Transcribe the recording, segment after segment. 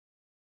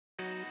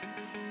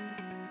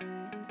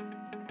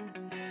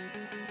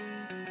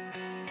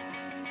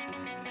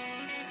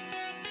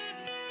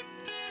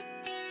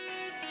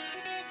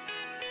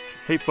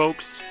Hey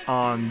folks,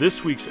 on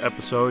this week's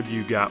episode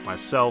you got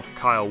myself,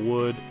 Kyle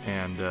Wood,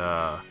 and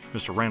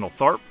Mr. Randall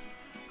Tharp.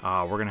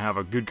 We're going to have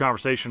a good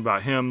conversation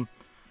about him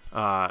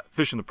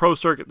fishing the pro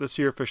circuit this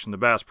year, fishing the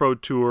Bass Pro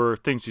Tour,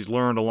 things he's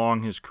learned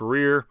along his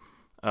career,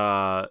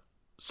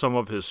 some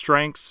of his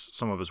strengths,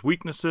 some of his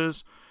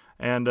weaknesses,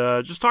 and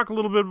just talk a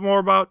little bit more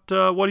about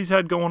what he's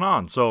had going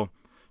on. So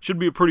should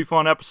be a pretty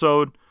fun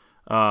episode.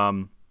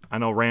 I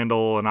know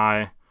Randall and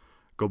I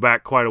go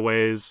back quite a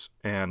ways,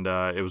 and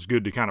it was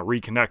good to kind of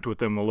reconnect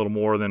with him a little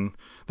more than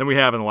we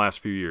have in the last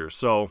few years.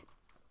 So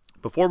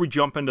before we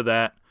jump into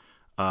that,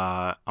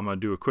 I'm going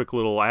to do a quick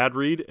little ad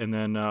read, and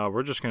then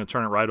we're just going to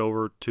turn it right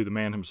over to the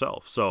man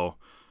himself. So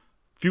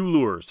few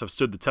lures have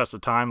stood the test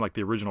of time like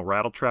the original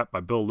Rattle Trap by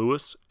Bill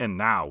Lewis, and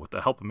now, with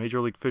the help of Major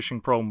League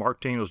Fishing pro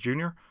Mark Daniels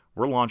Jr.,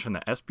 we're launching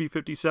the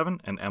SP57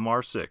 and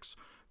MR6.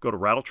 Go to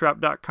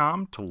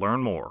rattletrap.com to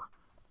learn more.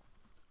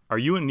 Are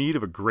you in need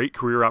of a great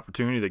career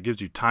opportunity that gives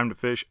you time to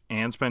fish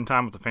and spend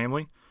time with the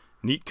family?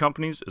 Neat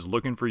Companies is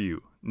looking for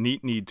you.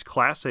 Neat needs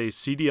Class A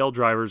CDL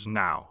drivers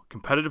now.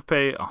 Competitive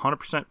pay,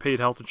 100% paid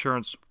health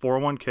insurance,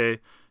 401k,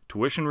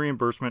 tuition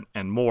reimbursement,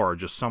 and more are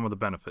just some of the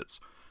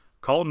benefits.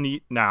 Call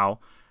Neat now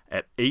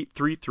at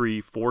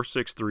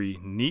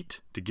 833-463-NEAT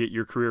to get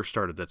your career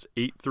started. That's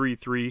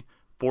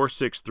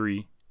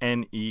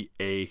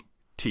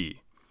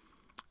 833-463-NEAT.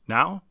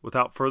 Now,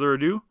 without further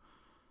ado,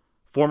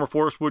 former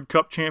Forest Wood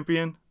Cup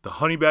champion, the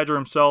Honey Badger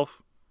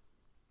himself,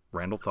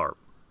 Randall Tharp.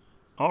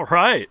 All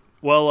right.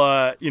 Well,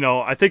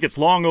 I think it's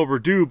long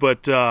overdue,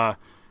 but, on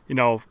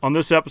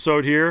this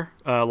episode here,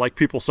 like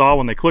people saw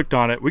when they clicked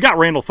on it, we got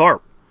Randall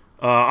Tharp.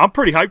 I'm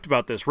pretty hyped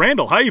about this.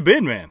 Randall, how you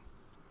been, man?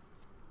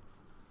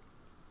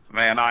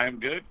 Man, I am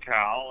good,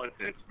 Kyle.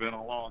 It's been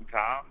a long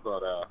time,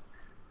 but,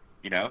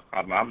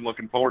 I'm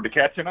looking forward to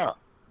catching up.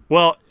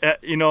 Well,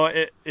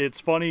 it's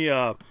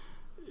funny,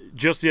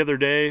 just the other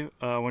day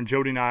when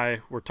Jody and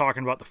I were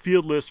talking about the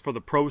field list for the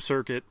pro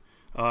circuit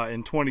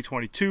in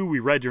 2022, we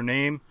read your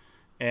name,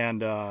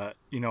 and it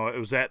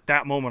was at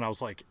that moment I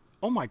was like,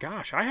 oh my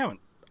gosh, I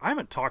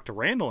haven't talked to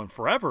Randall in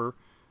forever.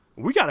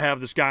 We got to have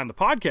this guy on the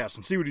podcast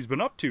and see what he's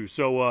been up to.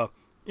 So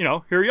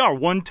here you are,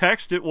 one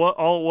text,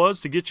 all it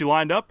was to get you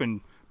lined up,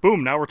 and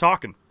boom, now we're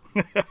talking.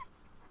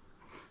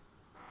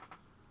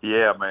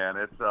 Yeah, man,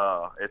 it's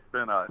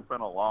been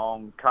a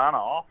long kind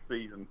of off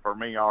season for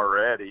me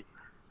already.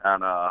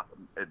 And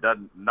it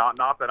doesn't not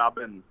that I've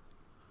been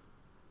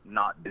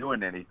not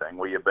doing anything.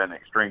 We have been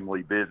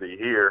extremely busy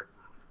here,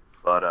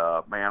 but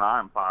man,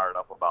 I'm fired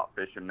up about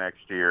fishing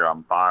next year.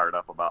 I'm fired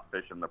up about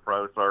fishing the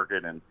pro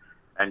circuit and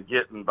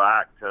getting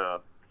back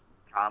to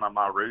kind of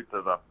my roots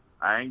as a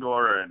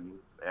angler and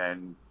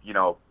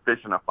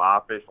fishing a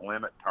 5-fish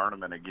limit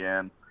tournament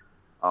again.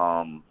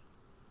 I'm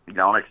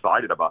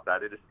excited about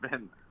that. It's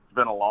been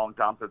a long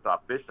time since I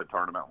fished a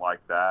tournament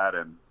like that,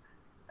 and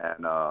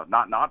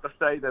not to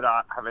say that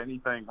I have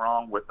anything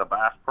wrong with the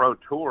Bass Pro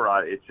Tour.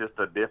 It's just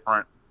a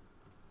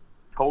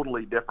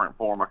totally different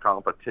form of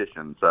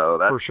competition. So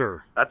that's, for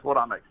sure, that's what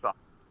I'm excited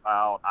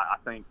about. I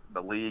think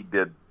the league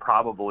did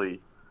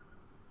probably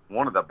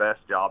one of the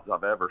best jobs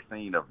I've ever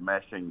seen of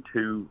meshing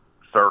two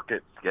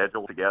circuits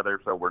scheduled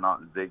together, so we're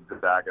not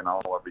zigzagging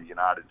all over the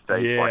United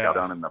States like I've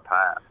done in the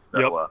past.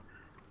 So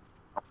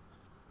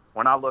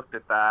when I looked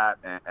at that,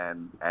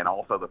 and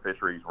also the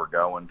fisheries we're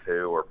going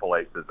to are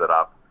places that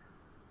I've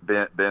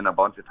been a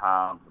bunch of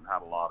times and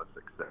had a lot of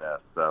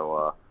success.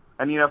 So,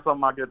 some of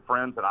my good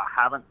friends that I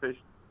haven't fished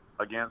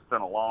against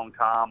in a long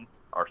time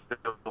are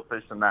still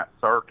fishing that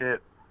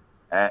circuit,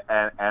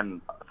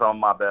 and some of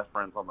my best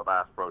friends on the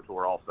Bass Pro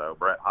Tour also,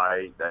 Brett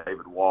Height,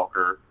 David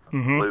Walker,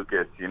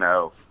 Lucas,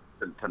 to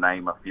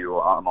name a few.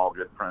 I'm all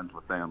good friends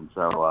with them.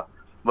 So,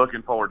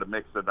 looking forward to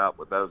mixing up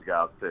with those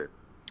guys too.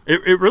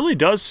 It really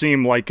does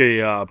seem like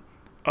a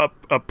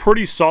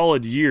pretty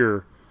solid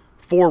year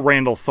for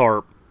Randall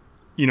Tharp,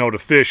 to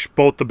fish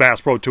both the Bass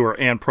Pro Tour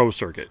and Pro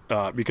Circuit.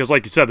 Because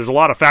like you said, there's a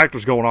lot of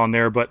factors going on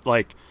there, but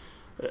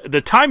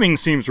the timing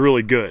seems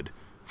really good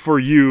for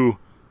you,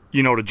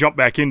 to jump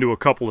back into a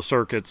couple of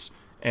circuits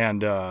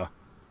and, I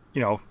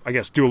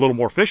guess do a little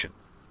more fishing.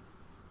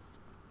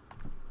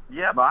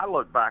 Yeah, but I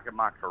look back at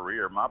my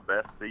career, my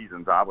best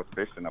seasons, I was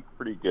fishing a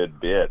pretty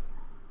good bit.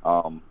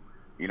 I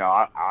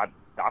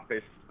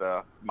fished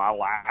my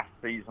last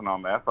season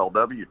on the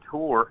FLW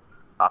Tour.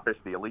 I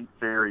fished the Elite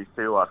Series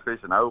too. I was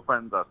fishing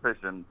Opens. I was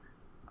fishing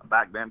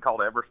back then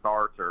called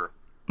Everstarts or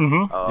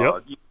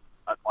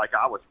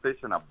I was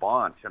fishing a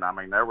bunch, and I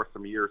mean there were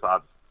some years I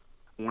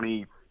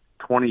was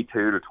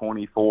 22 to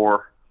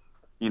 24,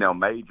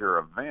 major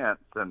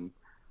events, and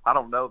I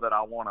don't know that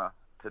I want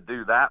to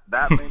do that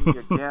many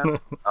again.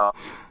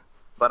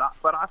 But I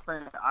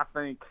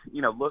think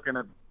looking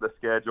at the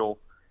schedule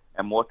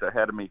and what's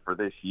ahead of me for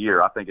this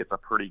year, I think it's a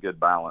pretty good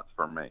balance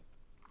for me.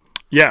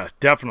 Yeah,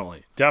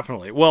 definitely.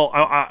 Well,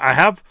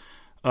 I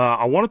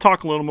want to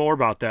talk a little more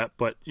about that,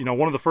 but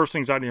one of the first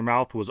things out of your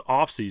mouth was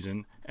off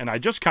season, and I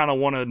just kind of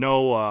want to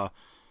know.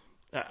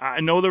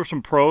 I know there were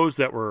some pros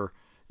that were,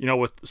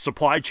 with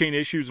supply chain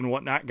issues and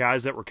whatnot,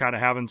 guys that were kind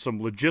of having some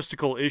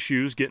logistical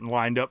issues getting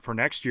lined up for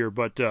next year.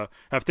 But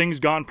have things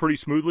gone pretty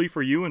smoothly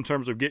for you in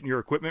terms of getting your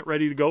equipment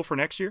ready to go for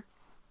next year?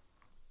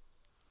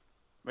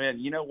 Man,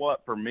 you know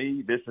what? For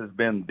me, this has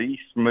been the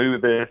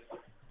smoothest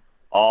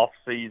off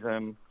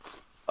season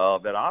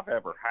that I've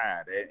ever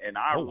had, and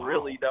I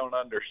really don't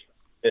understand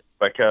it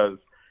because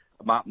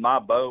my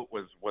boat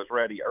was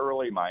ready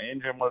early, my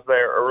engine was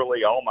there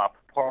early, all my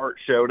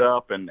parts showed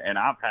up, and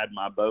I've had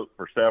my boat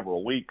for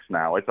several weeks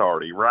now. It's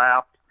already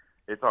wrapped,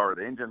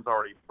 the engine's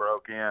already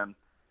broke in,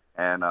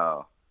 and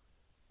I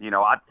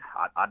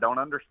don't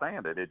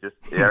understand it. It just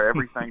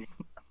everything's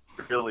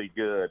really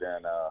good,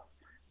 and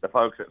the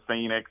folks at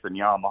Phoenix and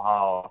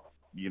Yamaha,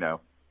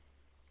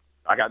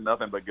 I got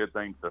nothing but good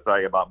things to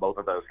say about both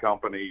of those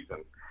companies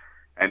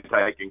and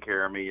taking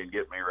care of me and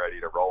getting me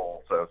ready to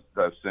roll so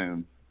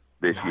soon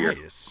this year.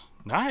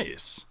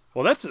 Nice.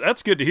 Well,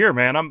 that's good to hear,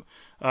 man. I'm,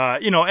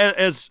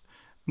 as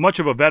much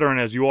of a veteran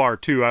as you are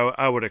too,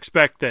 I would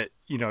expect that,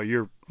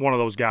 you're one of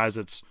those guys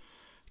that's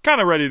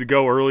kind of ready to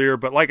go earlier.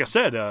 But like I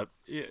said,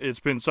 it's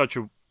been such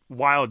a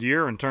wild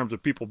year in terms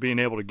of people being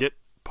able to get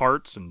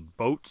parts and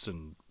boats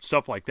and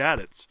stuff like that.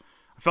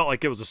 I felt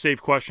like it was a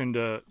safe question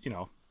to,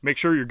 make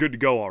sure you're good to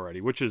go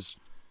already, which is,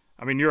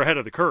 you're ahead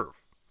of the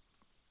curve.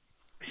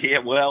 Yeah,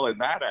 well, in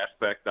that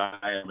aspect,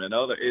 I am. In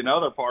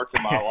other parts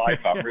of my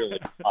life, I'm really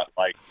not.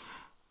 Like,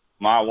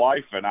 my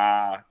wife and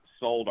I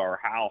sold our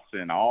house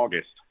in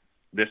August,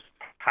 this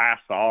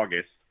past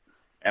August,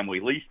 and we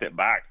leased it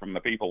back from the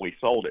people we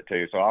sold it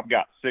to. So I've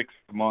got 6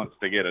 months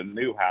to get a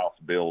new house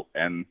built,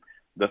 and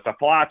the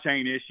supply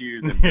chain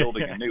issues in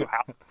building a new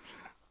house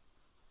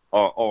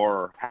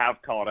or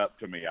have caught up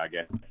to me, I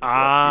guess.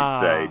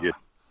 You'd say. Just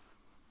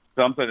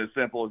something as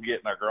simple as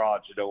getting a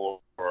garage door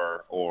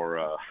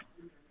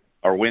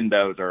or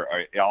windows, or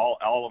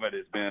all of it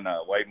has been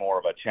way more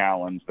of a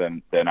challenge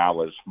than I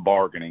was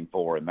bargaining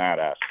for in that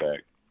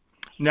aspect.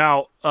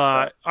 Now,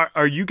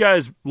 are you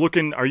guys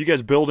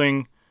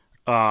building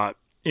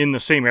in the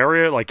same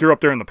area? Like, you're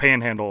up there in the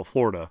Panhandle of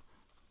Florida.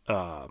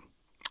 Yeah,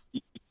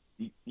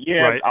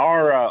 right?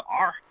 Our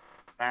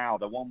now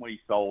the one we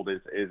sold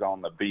is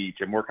on the beach,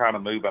 and we're kind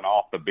of moving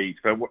off the beach.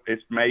 So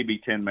it's maybe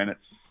 10 minutes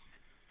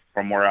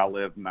from where I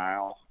live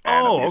now.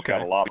 And okay.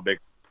 Got a lot of big.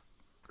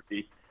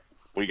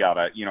 We got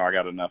I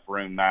got enough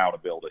room now to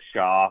build a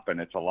shop, and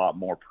it's a lot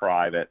more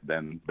private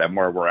than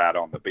where we're at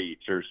on the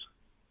beach. There's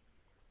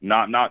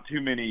not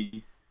too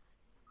many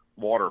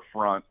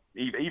waterfront,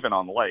 even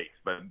on lakes,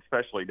 but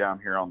especially down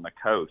here on the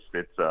coast.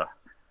 It's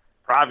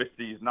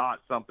privacy is not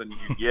something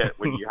you get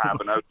when you have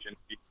an ocean.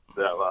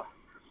 So,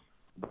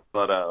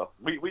 but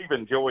we've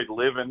enjoyed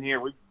living here.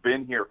 We've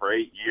been here for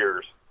 8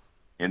 years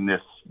in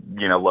this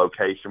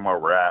location where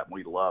we're at, and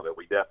we love it.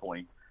 We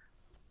definitely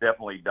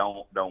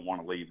don't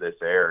want to leave this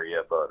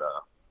area, but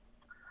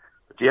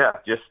yeah,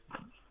 just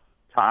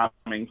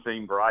timing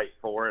seemed right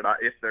for it.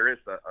 If there is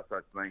a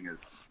such thing as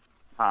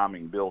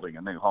timing building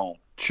a new home.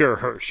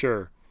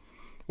 Sure.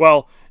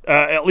 Well,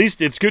 at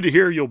least it's good to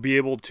hear you'll be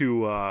able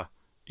to,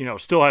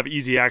 still have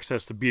easy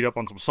access to beat up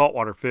on some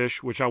saltwater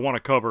fish, which I want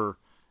to cover,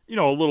 a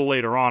little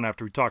later on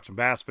after we talk some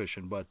bass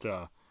fishing. But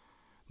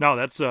no,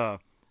 that's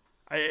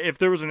if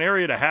there was an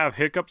area to have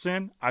hiccups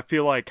in, I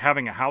feel like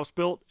having a house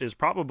built is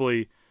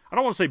probably, I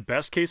don't want to say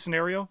best case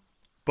scenario,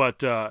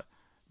 but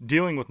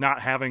dealing with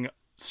not having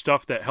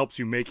stuff that helps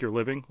you make your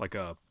living, like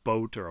a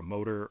boat or a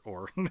motor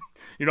or,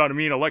 you know what I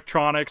mean,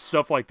 electronics,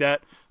 stuff like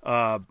that,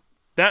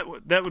 that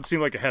would seem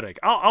like a headache.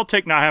 I'll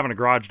take not having a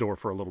garage door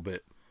for a little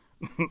bit.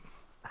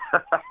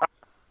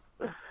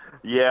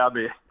 Yeah,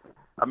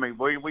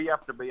 we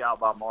have to be out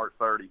by March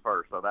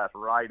 31st, so that's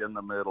right in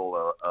the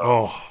middle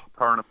of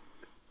tournament.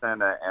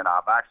 And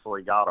I've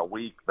actually got a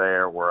week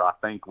there where I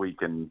think we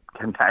can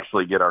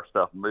actually get our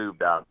stuff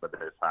moved out of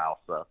this house.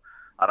 So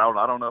I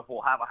don't know if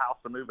we'll have a house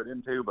to move it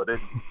into, but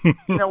it's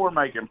we're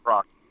making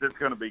progress. It's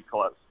going to be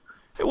close.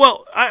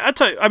 Well, I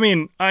tell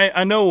you,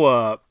 I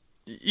know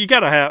you got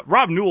to have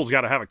Rob Newell's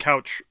got to have a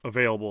couch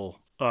available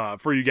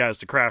for you guys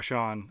to crash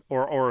on,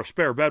 or a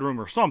spare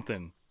bedroom or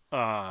something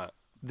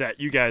that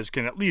you guys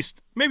can at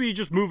least maybe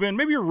just move in.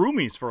 Maybe you're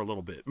roomies for a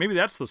little bit. Maybe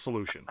that's the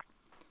solution.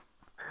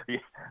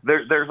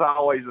 There's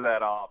always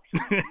that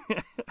option.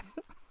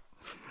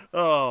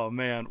 Oh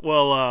man,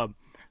 well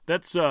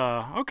that's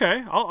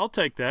okay. I'll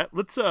take that.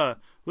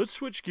 Let's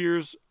switch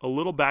gears a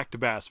little back to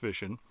bass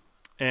fishing,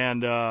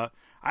 and I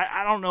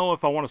don't know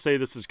if I want to say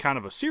this is kind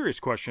of a serious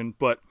question,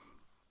 but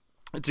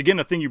it's again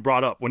a thing you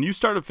brought up when you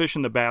started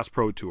fishing the Bass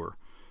Pro Tour.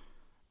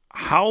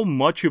 How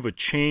much of a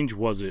change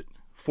was it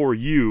for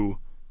you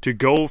to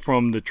go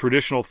from the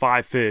traditional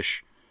 5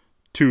 fish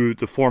to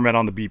the format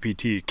on the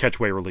BPT, catch,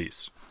 weigh,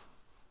 release?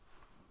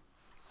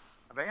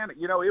 Man,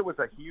 it was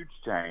a huge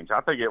change.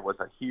 I think it was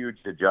a huge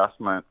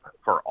adjustment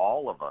for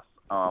all of us.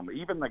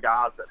 Even the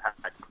guys that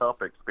had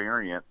tough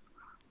experience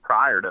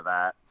prior to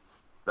that,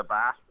 the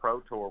Bass Pro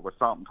Tour was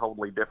something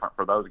totally different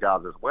for those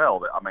guys as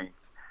well.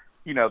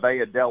 They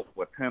had dealt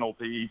with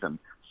penalties and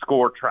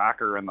score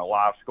tracker and the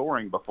live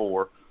scoring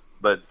before,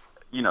 but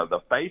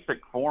the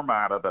basic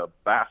format of the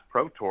Bass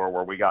Pro Tour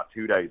where we got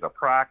 2 days of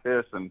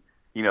practice, and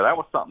that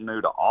was something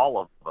new to all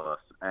of us.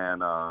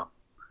 And I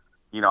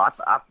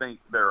think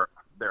there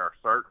are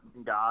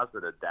certain guys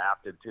that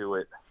adapted to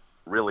it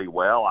really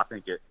well. I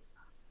think it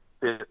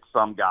fits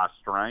some guys'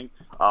 strengths.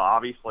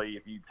 Obviously,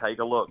 if you take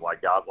a look,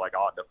 like guys like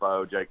Ott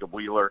Defoe, Jacob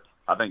Wheeler,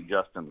 I think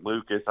Justin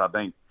Lucas, I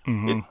think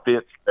it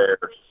fits their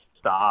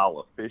style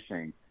of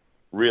fishing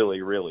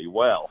really, really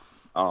well.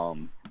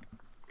 And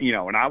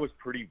I was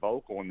pretty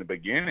vocal in the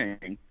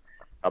beginning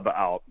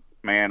about,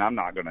 man, I'm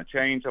not going to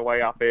change the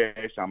way I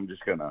fish. I'm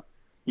just going to,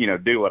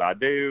 do what I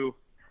do,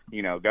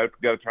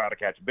 go try to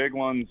catch big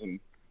ones and,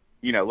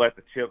 let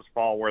the chips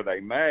fall where they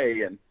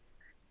may.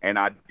 And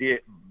I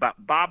did, by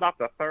about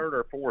the third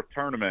or fourth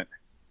tournament,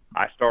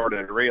 I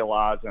started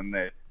realizing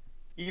that,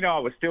 I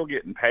was still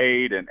getting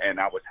paid and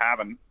I was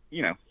having,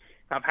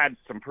 I've had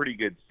some pretty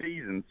good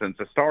seasons since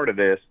the start of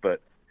this,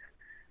 but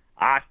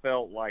I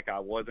felt like I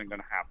wasn't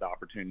going to have the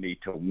opportunity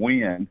to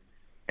win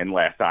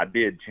unless I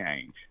did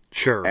change.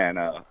 Sure. And,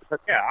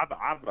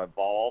 I've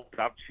evolved.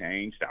 I've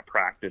changed. I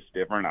practice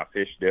different. I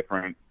fish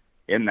different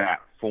in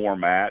that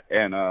format.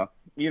 And, I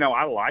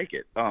like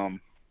it.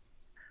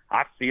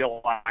 I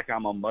feel like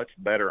I'm a much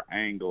better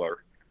angler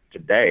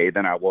today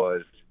than I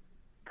was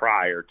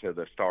prior to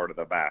the start of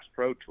the Bass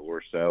Pro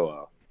Tour.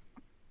 So,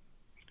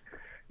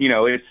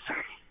 it's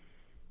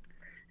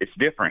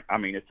different. I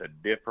mean, it's a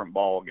different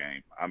ball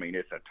game. I mean,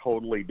 it's a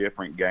totally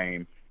different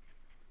game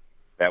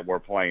that we're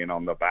playing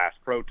on the Bass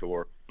Pro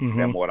Tour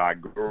than what I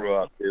grew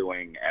up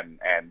doing and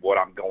what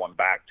I'm going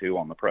back to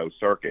on the pro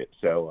circuit.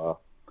 So,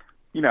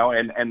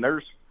 and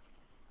there's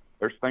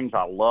things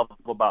I love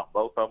about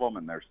both of them,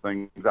 and there's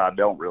things I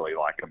don't really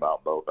like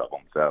about both of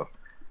them. So,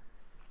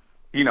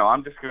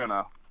 I'm just going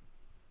to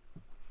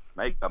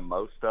make the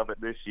most of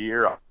it this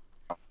year. I'll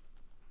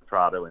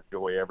try to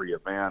enjoy every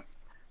event.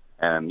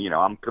 And,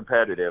 I'm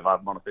competitive.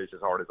 I'm going to fish as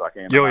hard as I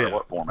can, no matter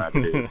what format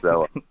it is.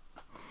 So,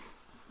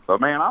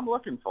 but, man, I'm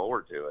looking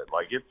forward to it.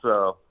 Like, it's,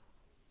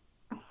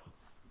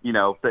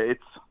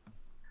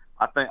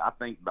 I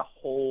think the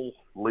whole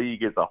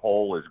league as a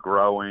whole is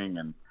growing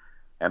and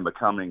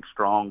becoming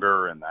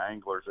stronger, and the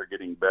anglers are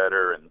getting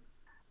better. And,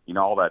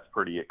 all that's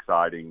pretty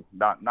exciting,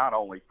 not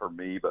only for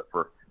me, but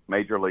for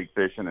Major League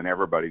Fishing and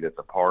everybody that's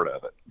a part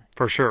of it.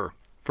 For sure.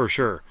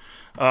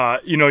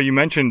 You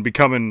mentioned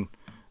becoming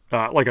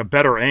like a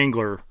better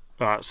angler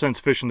since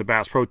fishing the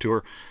Bass Pro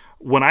Tour.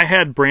 When I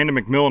had Brandon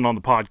McMillan on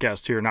the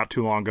podcast here not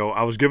too long ago,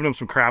 I was giving him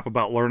some crap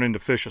about learning to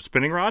fish a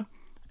spinning rod.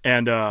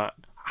 And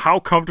how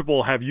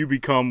comfortable have you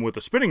become with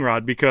a spinning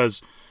rod?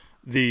 Because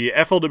the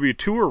FLW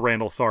Tour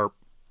Randall Tharp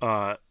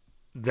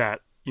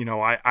that,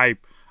 I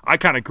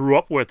kind of grew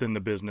up with in the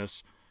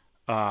business,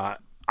 I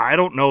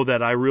don't know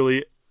that I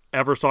really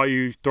ever saw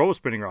you throw a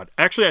spinning rod.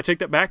 Actually, I take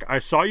that back. I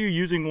saw you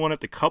using one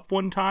at the Cup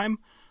one time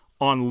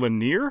on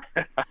Lanier.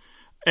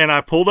 And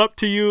I pulled up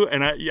to you,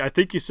 and I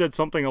think you said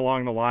something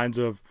along the lines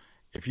of,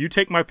 if you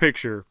take my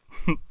picture,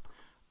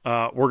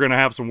 we're going to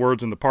have some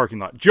words in the parking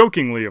lot.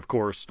 Jokingly, of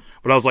course.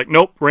 But I was like,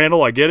 nope,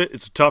 Randall, I get it.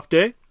 It's a tough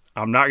day.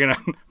 I'm not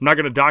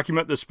gonna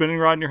document the spinning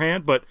rod in your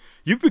hand, but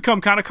you've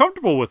become kind of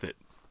comfortable with it.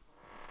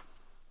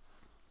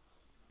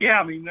 Yeah,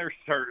 I mean, there's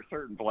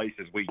certain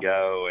places we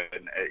go,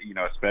 and,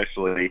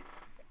 especially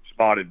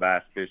spotted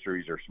bass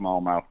fisheries or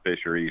smallmouth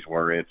fisheries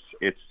where it's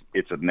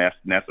a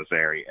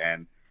necessary.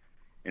 And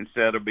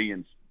instead of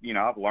being,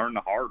 I've learned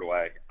the hard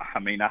way. I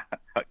mean, I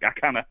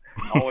kind of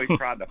always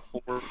tried to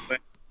force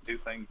things, do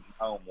things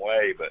my own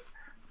way, but,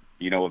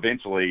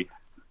 eventually,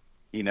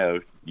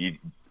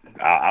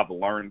 I've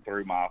learned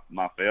through my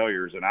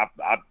failures, and I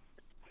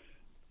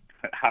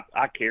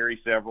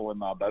carry several in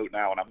my boat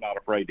now, and I'm not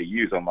afraid to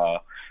use them. I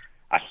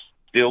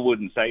still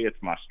wouldn't say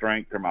it's my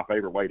strength or my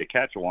favorite way to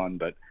catch one,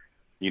 but,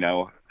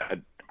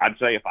 I'd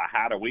say if I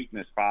had a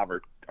weakness 5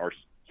 or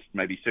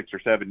maybe 6 or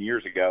 7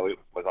 years ago, it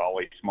was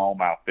always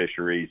smallmouth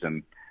fisheries.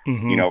 And,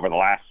 over the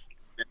last,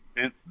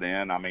 since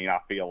then, I mean, I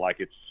feel like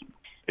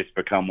it's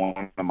become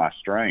one of my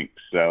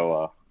strengths.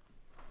 So,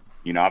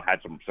 I've had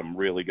some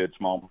really good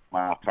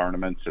smallmouth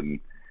tournaments, and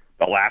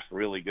the last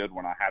really good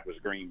one I had was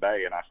Green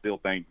Bay. And I still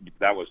think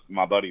that was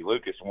my buddy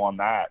Lucas won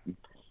that. And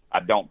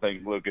I don't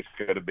think Lucas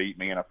could have beat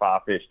me in a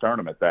 5-fish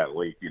tournament that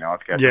week. I was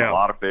catching a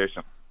lot of fish,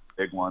 and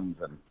big ones,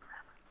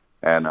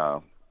 and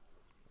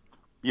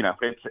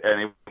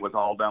it was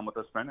all done with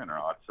a spinning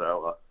rod.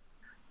 So,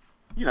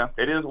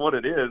 it is what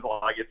it is.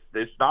 Like,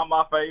 it's not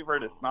my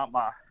favorite. It's not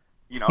my,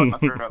 I'm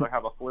not sure I'd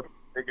have a flip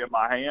stick in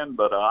my hand,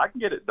 but I can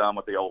get it done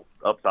with the old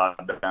upside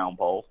down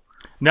pole.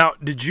 Now,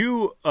 did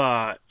you,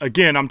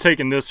 again, I'm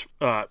taking this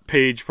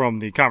page from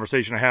the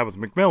conversation I had with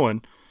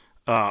McMillan,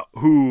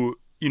 who,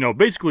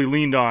 basically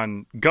leaned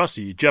on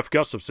Gussie, Jeff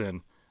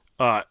Gustafson,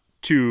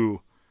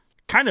 to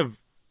kind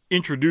of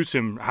introduce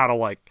him how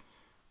to,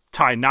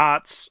 tie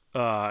knots,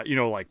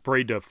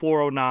 braid to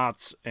fluoro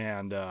knots,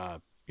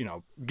 and,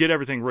 get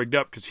everything rigged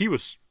up, because he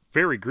was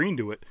very green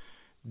to it.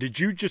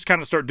 Did you just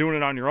kind of start doing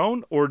it on your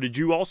own, or did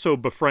you also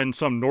befriend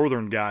some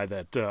northern guy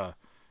that,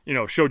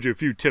 showed you a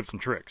few tips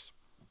and tricks?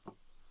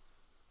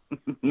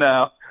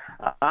 No,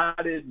 I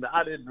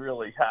didn't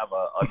really have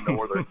a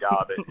northern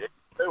guy.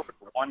 There was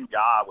one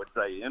guy I would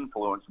say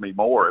influenced me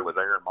more. It was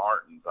Aaron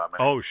Martins. I mean,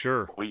 oh,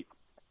 sure. We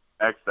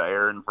next to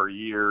Aaron for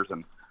years,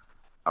 and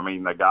I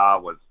mean the guy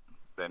was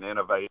an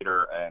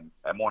innovator and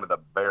one of the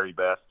very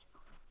best.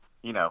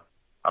 You know,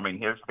 I mean,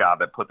 here's a guy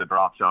that put the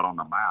drop shot on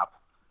the map.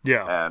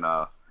 Yeah. And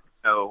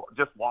you know,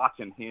 just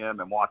watching him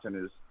and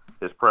watching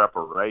his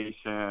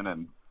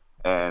preparation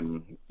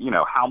and you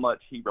know how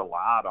much he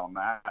relied on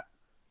that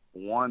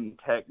one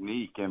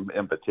technique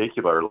in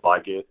particular,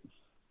 like it,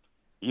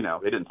 you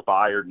know, it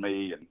inspired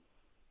me. And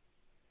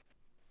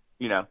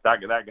you know,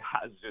 that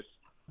guy's just,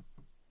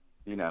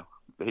 you know,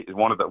 he's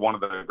one of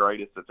the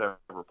greatest that's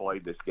ever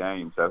played this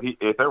game. So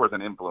if there was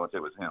an influence,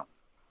 it was him.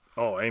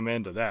 Oh,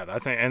 amen to that. I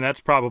think, and that's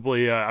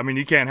probably, I mean,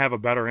 you can't have a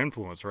better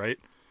influence, right?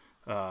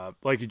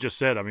 Like you just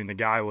said, I mean, the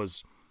guy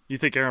was, you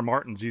think Aaron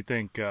Martins, you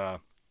think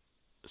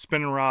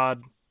spinning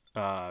rod,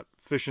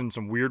 fishing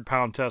some weird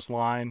pound test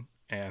line,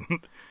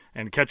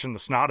 and catching the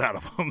snot out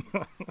of him.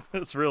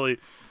 It's really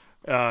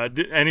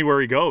anywhere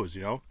he goes,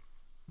 you know?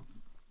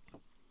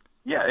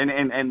 Yeah,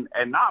 and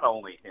not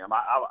only him,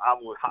 I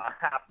would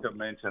have to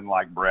mention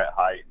like Brett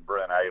Hite and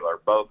Brent Ayler,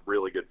 both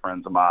really good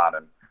friends of mine,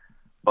 and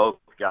both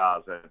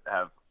guys that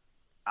have,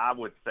 I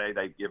would say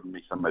they've given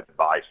me some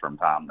advice from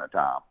time to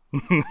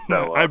time.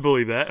 So I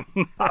believe that.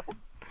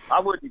 I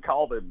wouldn't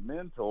call them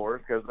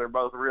mentors because they're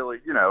both really,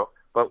 you know,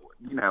 but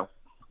you know,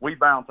 we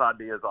bounce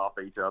ideas off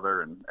each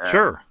other, and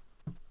sure,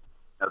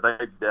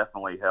 they've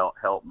definitely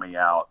helped me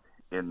out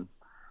in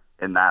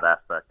that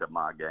aspect of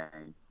my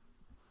game.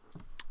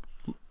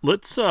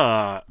 Let's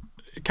kind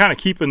of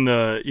keeping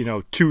the, you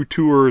know, two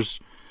tours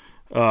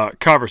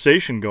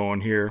conversation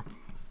going here.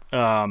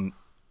 On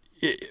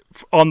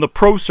the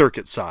pro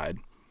circuit side,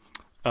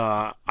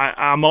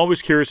 I'm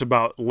always curious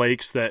about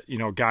lakes that, you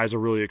know, guys are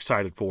really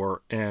excited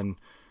for. And,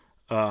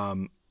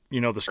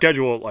 you know, the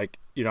schedule, like,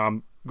 you know,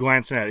 I'm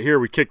glancing at it here.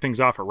 We kick things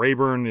off at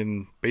Rayburn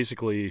in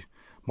basically a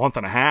month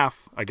and a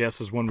half, I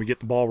guess, is when we get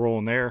the ball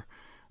rolling there.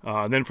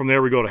 Then from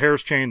there we go to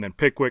Harris Chain, then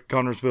Pickwick,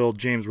 Guntersville,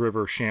 James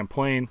River,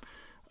 Champlain.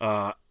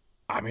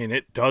 I mean,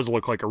 it does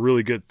look like a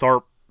really good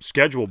Tharp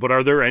schedule, but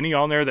are there any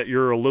on there that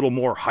you're a little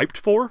more hyped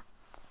for?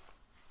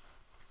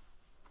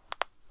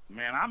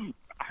 Man,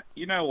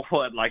 you know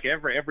what, like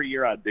every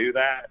year I do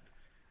that,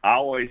 I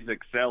always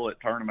excel at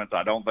tournaments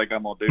I don't think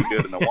I'm going to do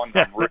good, and the ones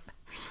I'm really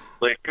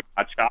licking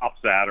my chops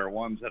at are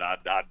ones that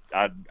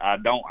I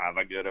don't have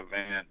a good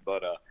event.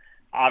 But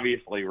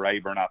obviously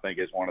Rayburn, I think,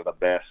 is one of the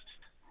best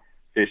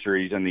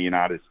fisheries in the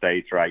United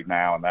States right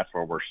now, and that's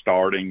where we're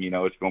starting. You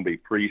know, it's going to be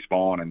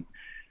pre-spawn, and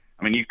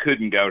I mean, you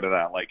couldn't go to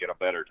that lake at a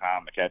better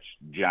time to catch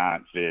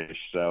giant fish.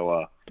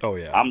 So, oh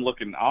yeah, I'm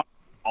looking at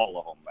all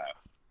of them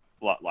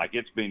though. Like,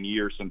 it's been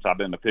years since I've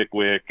been to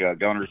Pickwick,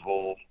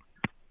 Guntersville,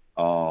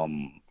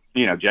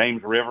 you know,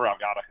 James River. I've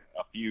got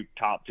a few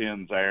top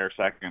tens there,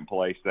 second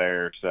place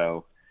there.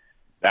 So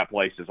that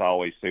place has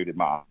always suited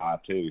my eye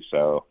too.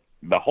 So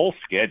the whole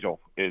schedule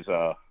is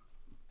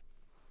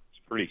it's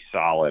pretty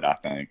solid, I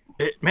think.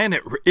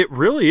 It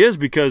really is,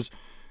 because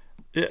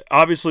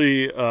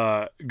obviously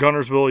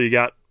Guntersville, you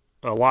got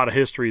a lot of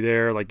history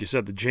there, like you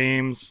said, the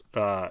James,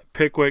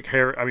 Pickwick,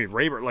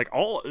 Rayburn, like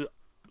all.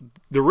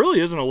 There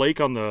really isn't a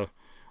lake on the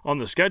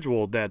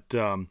schedule that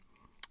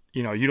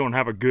you know, you don't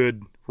have a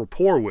good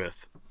rapport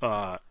with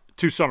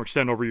to some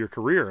extent over your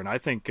career, and I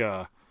think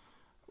I'm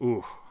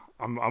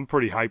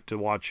pretty hyped to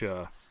watch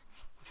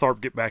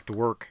Tharp get back to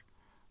work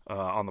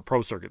on the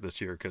pro circuit this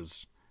year,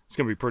 because it's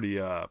going to be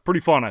pretty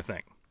fun, I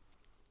think.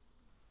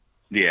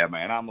 Yeah,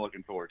 man, I'm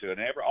looking forward to it.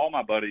 And all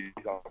my buddies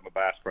on the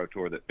Bass Pro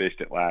Tour that fished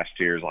it last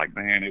year is like,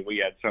 man, we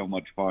had so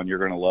much fun. You're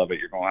going to love it.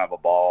 You're going to have a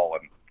ball.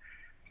 And,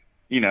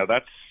 you know,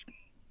 that's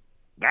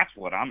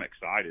what I'm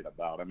excited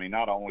about. I mean,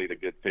 not only the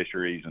good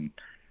fisheries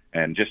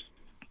and just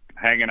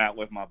hanging out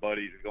with my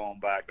buddies, going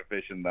back to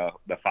fishing the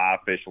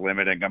 5-fish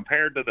limit, and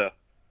compared to the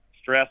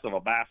stress of a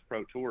Bass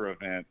Pro Tour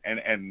event,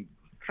 and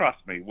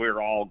trust me,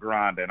 we're all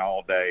grinding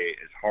all day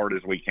as hard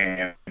as we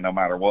can, no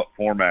matter what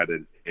format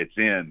it's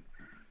in.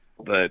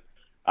 But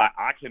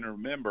I can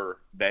remember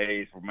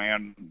days where,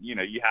 man, you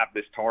know, you have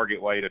this target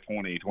weight of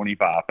 20,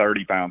 25,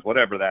 30 pounds,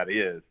 whatever that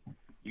is.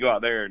 You go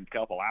out there in a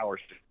couple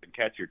hours to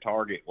catch your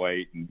target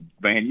weight, and,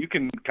 man, you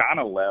can kind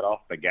of let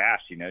off the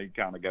gas, you know, you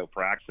kind of go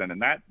practicing.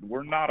 And that,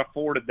 we're not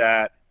afforded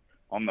that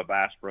on the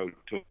Bass Pro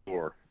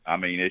Tour. I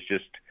mean, it's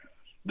just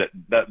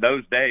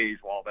those days,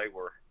 while they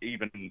were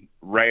even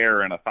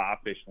rare in a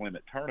 5-fish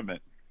limit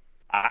tournament,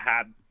 I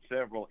had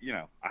several, you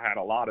know, I had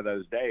a lot of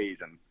those days.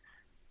 And,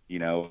 you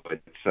know,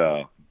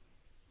 it's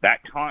that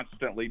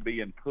constantly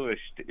being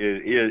pushed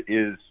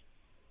is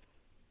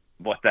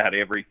what that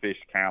every fish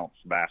counts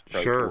Bass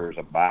Pro Tour is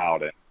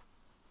about. And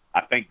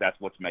I think that's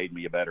what's made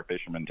me a better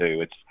fisherman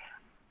too. It's,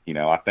 you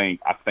know, I think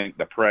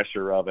the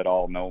pressure of it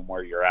all, knowing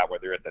where you're at,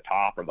 whether you're at the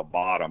top or the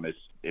bottom,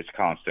 is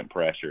constant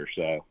pressure.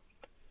 So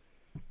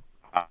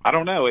I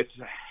don't know. It's,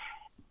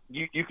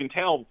 you can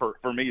tell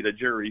for me, the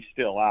jury's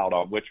still out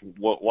on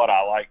what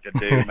I like to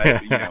do.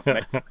 Maybe, you know,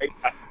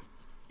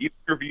 you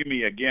interview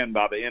me again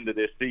by the end of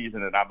this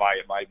season, and I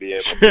might be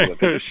able to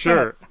do it.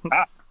 Sure.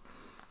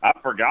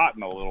 I've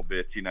forgotten a little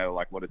bit,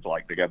 like what it's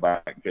like to go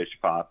back and fish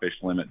a 5-fish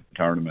limit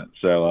tournament.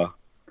 So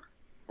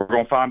we're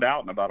going to find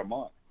out in about a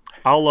month.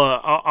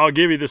 I'll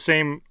give you the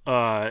same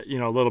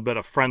little bit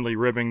of friendly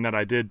ribbing that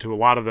I did to a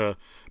lot of the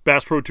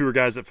Bass Pro Tour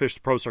guys that fished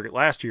the Pro Circuit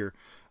last year.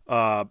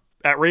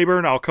 At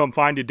Rayburn, I'll come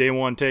find you day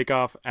one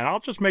takeoff, and I'll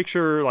just make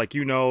sure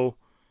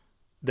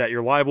that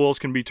your live wells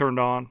can be turned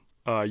on.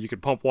 You can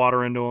pump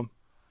water into them.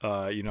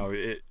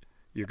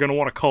 You're going to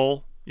want to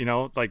cull.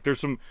 There's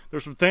some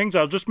things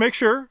I'll just make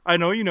sure. I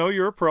know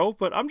you're a pro,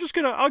 but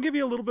I'll give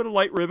you a little bit of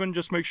light ribbon.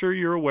 Just make sure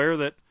you're aware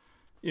that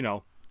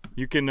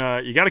you can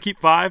you got to keep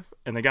 5,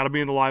 and they got to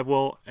be in the live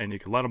well, and you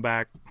can let them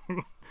back,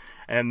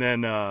 and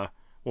then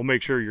we'll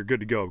make sure you're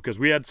good to go, because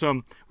we had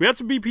some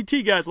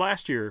BPT guys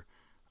last year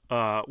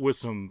with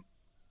some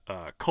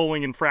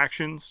culling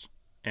infractions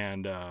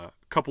and a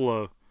couple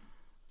of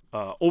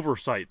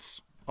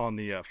oversights on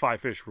the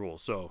 5-fish rule.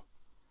 So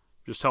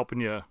just helping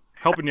you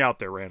out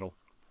there, Randall.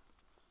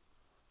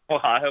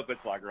 Well, I hope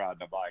it's like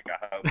riding a bike.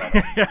 I hope I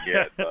don't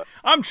forget. But.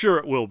 I'm sure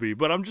it will be,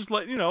 but I'm just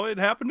letting you know it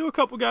happened to a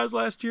couple guys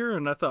last year,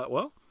 and I thought,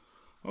 well,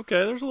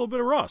 okay, there's a little bit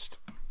of rust,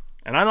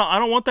 and I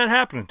don't want that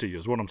happening to you,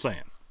 is what I'm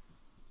saying.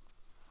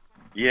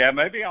 Yeah,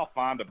 maybe I'll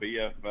find a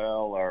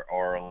BFL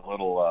or a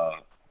little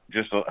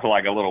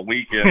like a little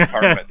weekend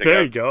tournament.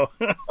 There you go.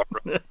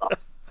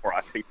 Before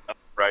I see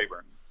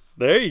Rayburn.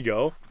 There you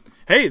go.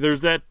 Hey, there's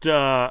that.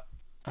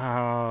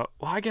 Well,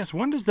 I guess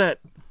when does that?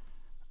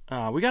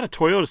 We got a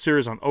Toyota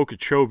Series on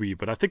Okeechobee,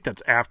 but I think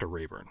that's after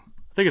Rayburn.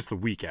 I think it's the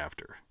week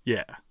after.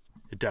 Yeah,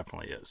 it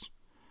definitely is.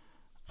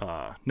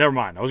 Never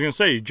mind. I was going to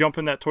say, you jump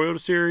in that Toyota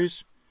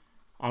Series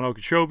on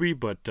Okeechobee,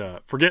 but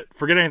forget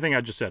anything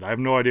I just said. I have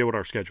no idea what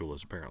our schedule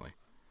is, apparently.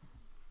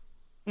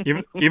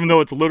 Even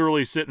though it's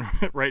literally sitting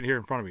right here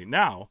in front of me.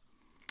 Now,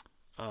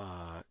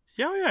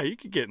 yeah, you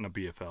could get in a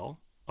BFL.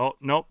 Oh,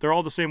 nope, they're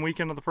all the same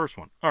weekend of the first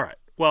one. All right,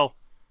 well,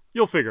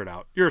 you'll figure it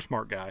out. You're a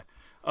smart guy.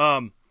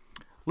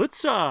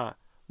 Let's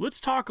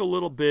talk a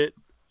little bit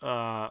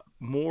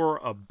more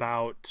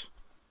about.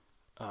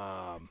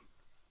 I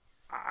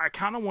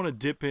kind of want to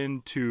dip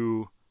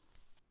into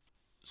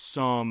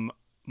some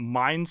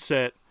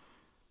mindset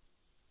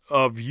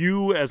of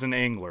you as an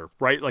angler,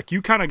 right? Like,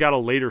 you kind of got a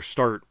later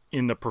start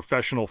in the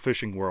professional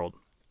fishing world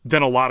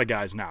than a lot of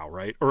guys now,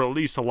 right? Or at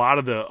least a lot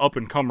of the up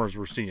and comers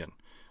we're seeing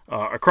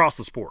across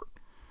the sport.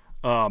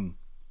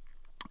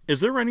 Is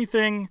there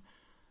anything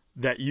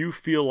that you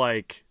feel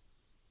like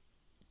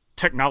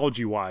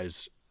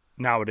technology-wise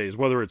nowadays,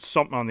 whether it's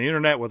something on the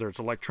internet, whether it's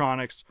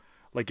electronics,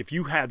 like if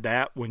you had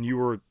that when you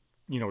were,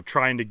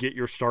 trying to get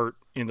your start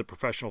in the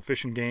professional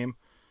fishing game,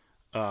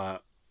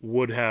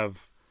 would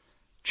have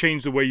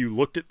changed the way you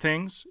looked at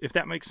things, if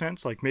that makes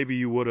sense? Like maybe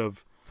you would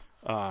have,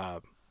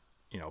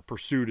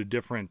 pursued a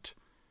different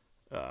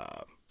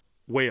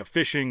way of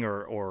fishing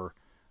or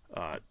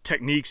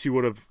techniques you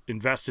would have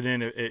invested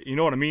in. You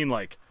know what I mean?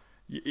 Like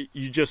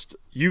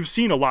you've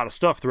seen a lot of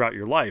stuff throughout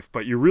your life,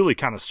 but you really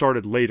kind of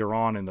started later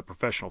on in the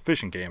professional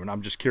fishing game. And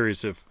I'm just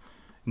curious if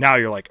now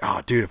you're like,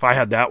 oh, dude, if I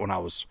had that when I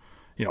was,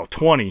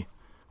 20,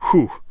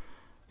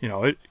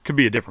 it could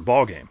be a different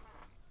ball game.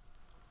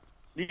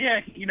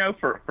 Yeah,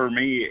 for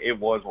me, it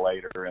was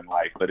later in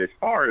life. But as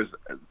far as,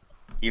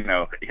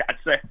 I'd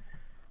say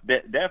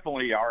that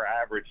definitely our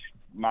average,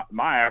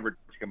 my average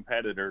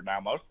competitor now,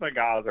 most of the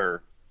guys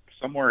are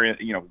somewhere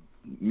in,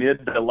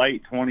 mid to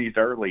late 20s,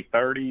 early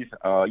 30s.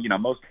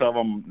 Most of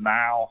them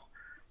now,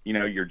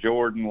 your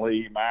Jordan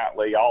Lee, Matt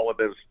Lee, all of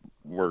those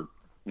were,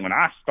 when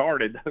I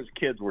started, those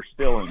kids were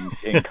still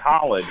in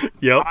college,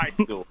 yep. High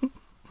school.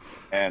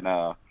 And,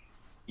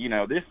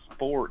 this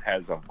sport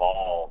has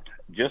evolved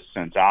just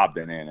since I've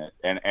been in it.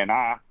 And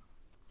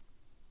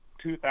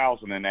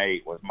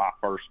 2008 was my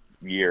first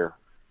year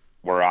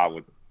where I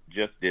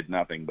just did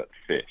nothing but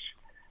fish.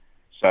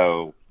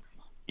 So,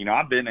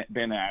 I've been at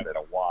it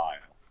a while,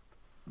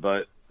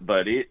 but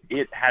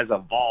it has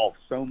evolved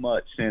so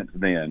much since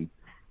then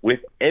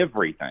with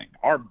everything.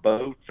 Our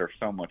boats are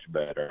so much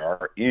better.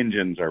 Our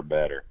engines are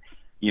better.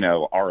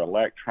 Our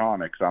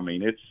electronics, I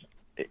mean,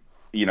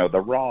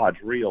 the rods,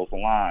 reels,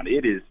 line,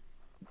 it is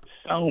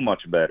so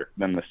much better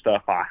than the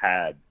stuff I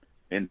had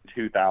in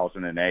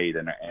 2008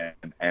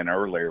 and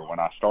earlier when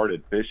I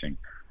started fishing.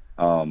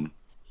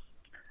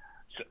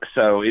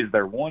 So is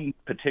there one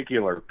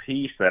particular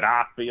piece that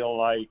I feel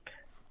like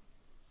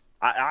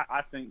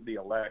I think the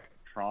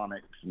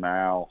electronics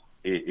now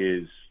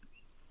is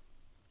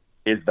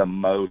the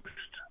most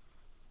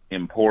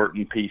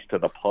important piece to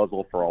the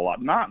puzzle for a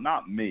lot,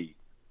 not me,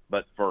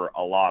 but for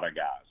a lot of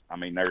guys. I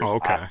mean,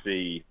 I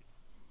see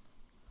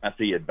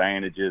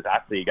advantages.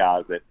 I see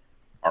guys that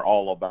are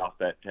all about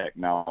that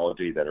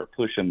technology, that are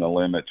pushing the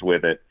limits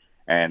with it,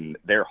 and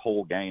their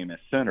whole game is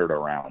centered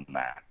around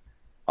that.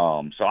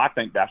 So I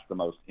think that's the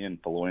most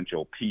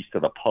influential piece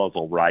to the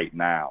puzzle right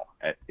now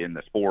in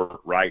the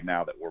sport right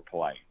now that we're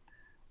playing.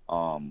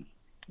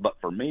 But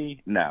for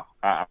me, no.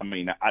 I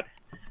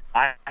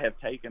have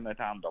taken the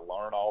time to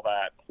learn all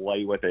that,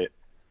 play with it,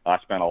 I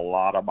spent a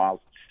lot of my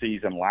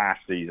season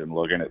last season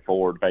looking at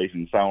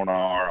forward-facing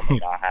sonar. I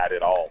mean, I had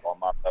it all on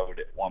my boat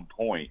at one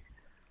point.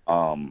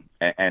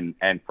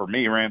 And for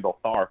me, Randall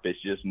Tharp,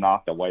 it's just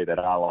not the way that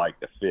I like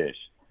to fish.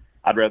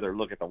 I'd rather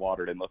look at the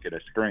water than look at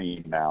a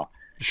screen now.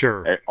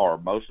 Sure. Are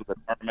most of the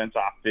tournaments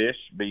I fish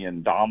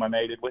being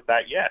dominated with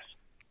that? Yes.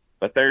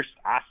 But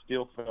I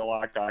still feel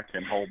like I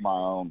can hold my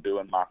own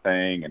doing my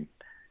thing.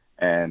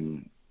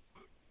 And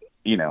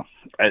you know,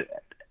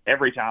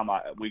 every time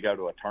we go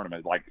to a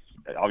tournament, like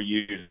I'll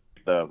use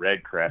the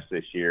Red Crest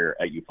this year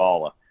at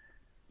Eufaula.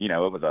 You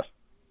know, it was a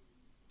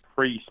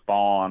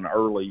pre-spawn,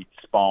 early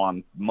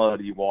spawn,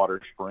 muddy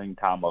water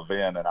springtime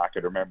event, and I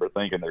could remember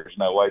thinking, "There's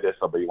no way this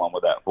will be one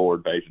with that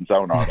forward-facing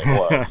sonar." It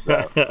was.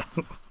 So,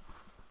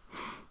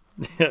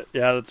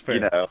 yeah, that's fair.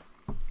 You know,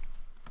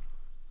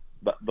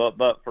 but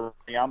for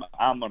me,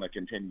 I'm going to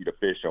continue to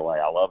fish away.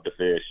 I love to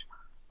fish,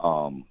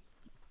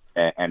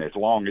 and as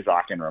long as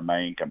I can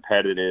remain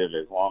competitive,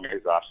 as long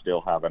as I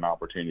still have an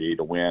opportunity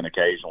to win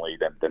occasionally,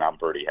 then I'm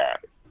pretty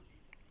happy.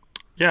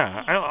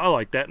 Yeah, I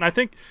like that. And I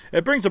think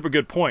it brings up a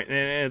good point.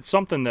 And it's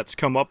something that's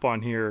come up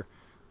on here,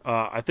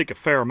 I think, a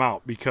fair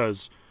amount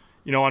because,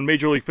 you know, on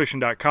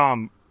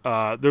MajorLeagueFishing.com,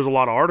 there's a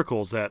lot of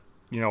articles that,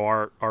 you know,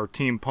 our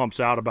team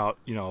pumps out about,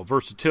 you know,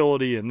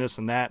 versatility and this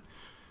and that.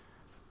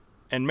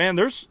 And, man,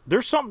 there's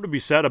something to be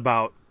said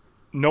about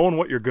knowing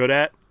what you're good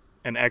at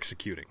and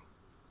executing.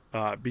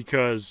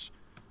 Because,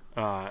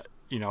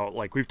 you know,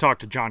 like we've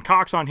talked to John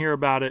Cox on here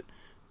about it.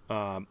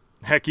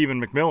 Heck, even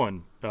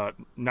McMillan,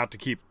 not to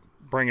keep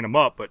bringing him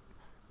up, but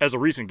as a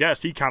recent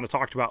guest, he kind of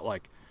talked about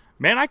like,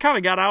 man, I kind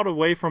of got out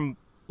away from,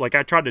 like,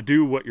 I tried to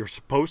do what you're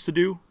supposed to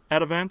do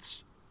at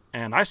events,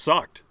 and I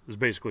sucked, is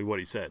basically what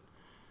he said.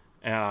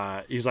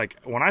 He's like,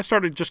 when I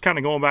started just kind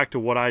of going back to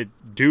what I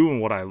do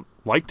and what I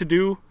like to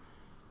do,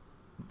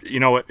 you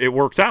know, it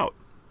works out.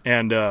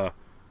 And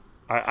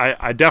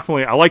I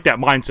definitely, I like that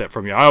mindset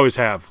from you. I always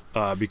have,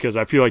 because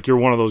I feel like you're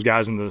one of those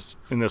guys in this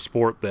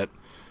sport that,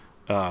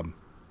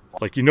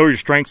 like, you know your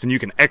strengths and you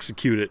can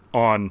execute it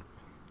on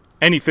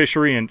any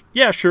fishery. And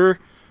yeah, sure,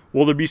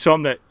 will there be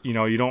some that, you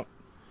know, you don't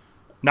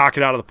knock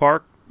it out of the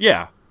park?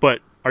 Yeah,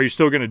 but are you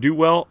still going to do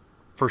well?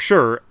 For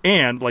sure.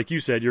 And like you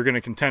said, you're going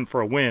to contend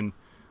for a win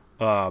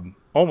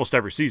almost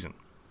every season,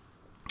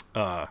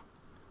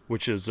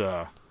 which is,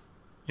 you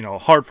know,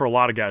 hard for a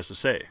lot of guys to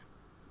say,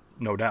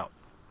 no doubt.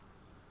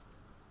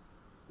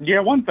 Yeah,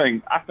 one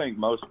thing I think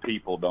most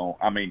people don't,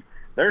 I mean,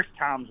 there's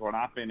times when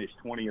I finish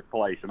 20th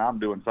place and I'm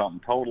doing something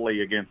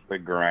totally against the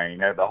grain.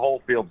 The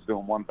whole field's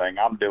doing one thing,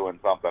 I'm doing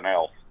something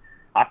else.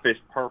 I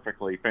fished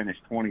perfectly, finished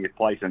 20th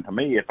place, and to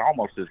me, it's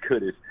almost as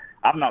good as,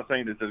 I'm not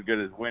saying it's as good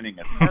as winning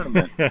a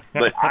tournament,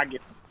 but I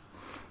get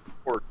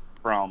support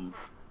from,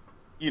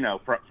 you know,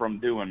 from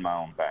doing my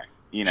own thing.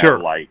 You know,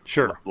 like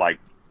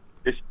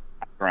this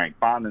strength,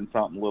 finding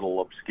something a little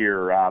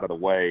obscure, out of the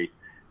way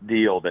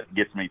deal that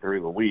gets me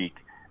through the week.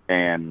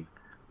 And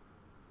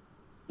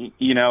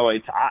you know,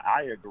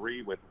 I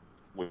agree with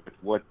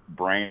what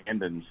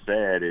Brandon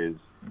said. Is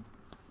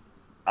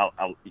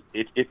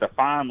it's a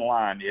fine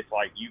line. It's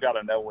like you got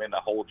to know when to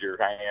hold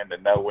your hand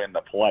and know when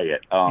to play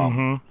it.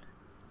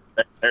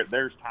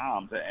 There's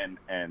times,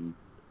 and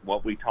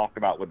what we talked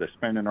about with the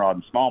spinning rod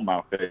and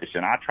smallmouth fish,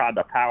 and I tried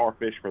to power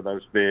fish for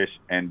those fish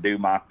and do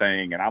my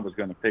thing, and I was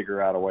going to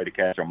figure out a way to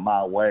catch them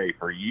my way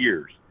for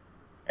years.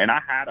 And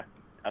I had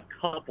a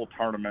couple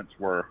tournaments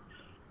where,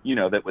 you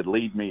know, that would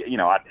lead me, you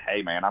know,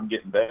 hey, man, I'm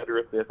getting better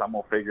at this. I'm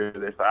going to figure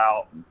this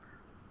out. And,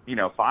 you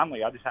know,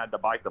 finally I just had to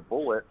bite the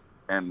bullet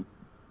and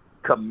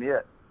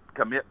commit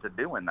to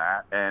doing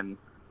that. And,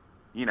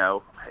 you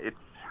know,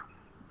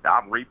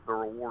 I've reaped the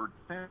reward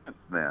since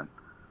then.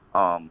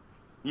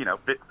 You know,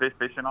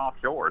 fishing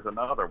offshore is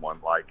another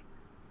one. Like,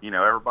 you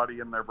know, everybody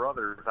and their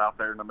brothers out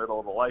there in the middle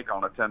of the lake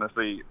on a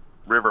Tennessee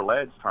River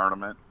Ledge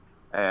tournament.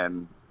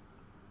 And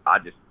I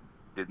just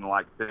didn't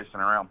like fishing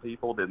around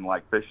people, didn't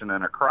like fishing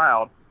in a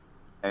crowd.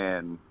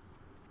 And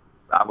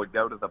I would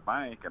go to the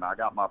bank, and I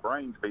got my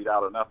brains beat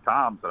out enough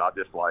times that I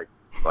just like,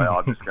 well,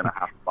 I'm just going to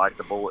have to bite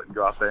the bullet and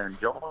go out there and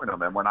join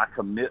them. And when I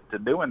commit to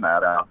doing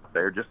that out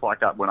there, just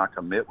like when I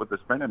commit with the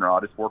spinning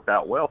rod, it's worked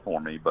out well for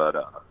me. But,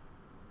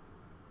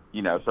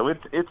 you know, so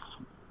it's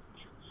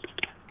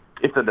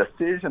a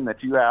decision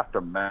that you have to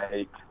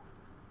make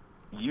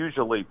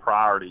usually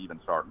prior to even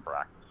starting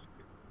practice.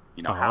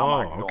 You know,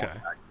 how am I going back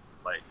to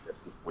play this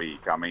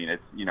week? I mean,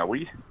 it's, you know,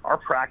 our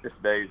practice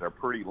days are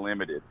pretty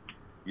limited.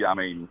 Yeah, I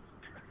mean,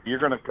 you're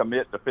going to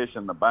commit to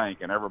fishing the bank,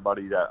 and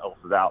everybody else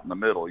is out in the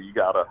middle. You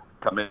got to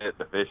commit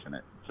to fishing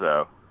it.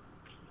 So,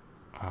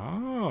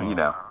 you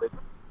know,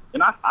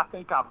 and I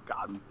think I've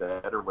gotten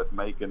better with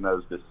making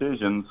those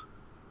decisions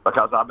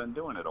because I've been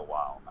doing it a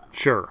while now.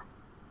 Sure.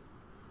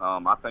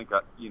 I think,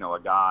 you know, a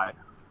guy,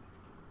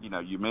 you know,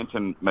 you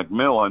mentioned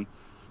McMillan.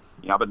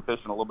 You know, I've been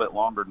fishing a little bit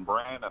longer than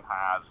Brandon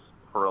has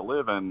for a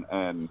living,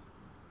 and,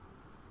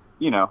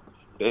 you know,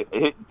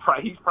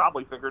 he's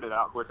probably figured it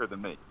out quicker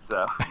than me.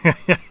 So,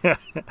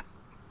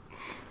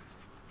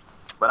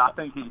 but I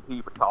think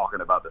he was talking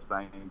about the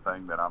same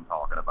thing that I'm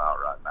talking about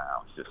right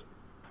now. It's just,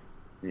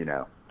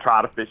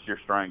 try to fish your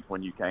strengths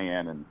when you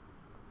can, and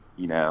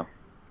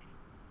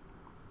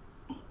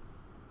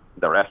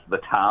the rest of the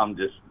time,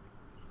 just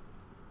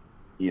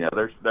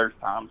there's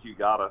times you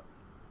gotta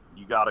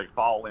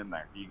fall in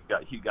there. You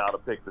gotta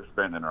pick the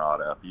spinning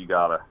rod up. You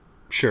gotta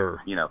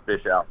sure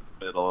fish out in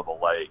the middle of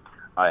a lake,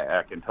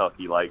 at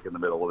Kentucky Lake in the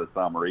middle of the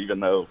summer, even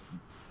though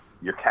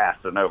you're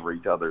casting over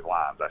each other's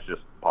lines. That's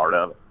just part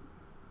of it.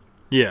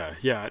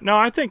 Yeah. No,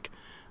 I think,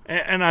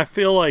 and I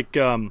feel like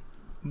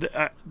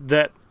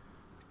that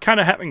kind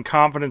of having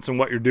confidence in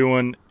what you're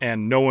doing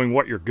and knowing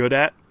what you're good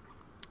at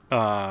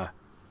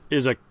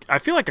is I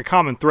feel like a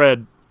common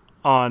thread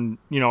on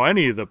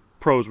any of the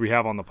pros we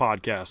have on the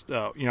podcast.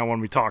 When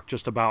we talk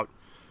just about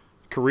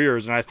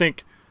careers, and I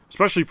think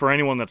especially for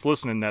anyone that's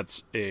listening,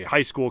 that's a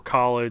high school,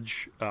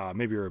 college,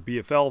 maybe you're a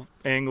BFL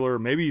angler,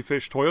 maybe you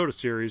fish Toyota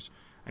Series,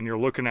 and you're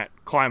looking at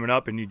climbing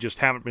up and you just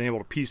haven't been able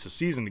to piece a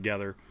season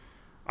together.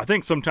 I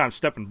think sometimes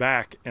stepping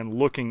back and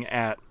looking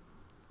at,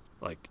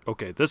 like,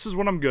 okay, this is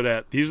what I'm good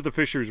at. These are the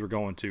fisheries we're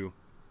going to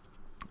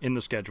in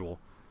the schedule.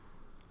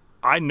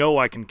 I know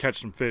I can catch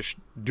some fish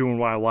doing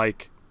what I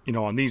like,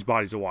 on these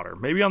bodies of water.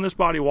 Maybe on this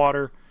body of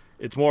water,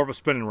 it's more of a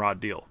spinning rod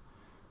deal.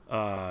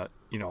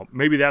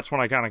 Maybe that's when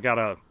I kind of got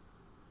to,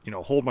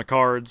 hold my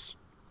cards,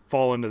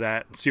 fall into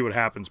that, and see what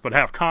happens, but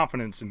have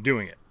confidence in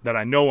doing it, that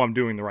I know I'm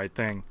doing the right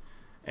thing,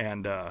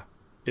 and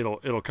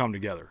it'll come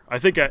together. I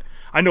think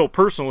I know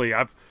personally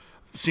I've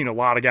seen a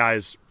lot of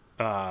guys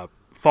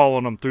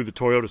following them through the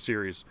Toyota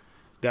Series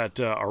that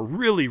are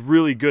really,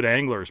 really good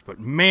anglers, but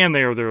man,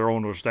 they are their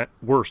own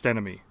worst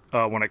enemy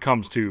when it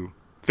comes to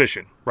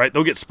fishing, right?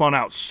 They'll get spun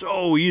out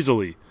so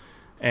easily,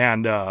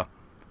 and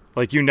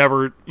like you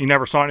never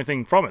saw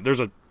anything from it. There's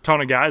a ton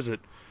of guys that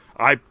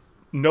I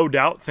no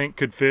doubt think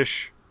could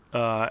fish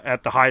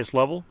at the highest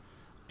level,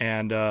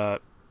 and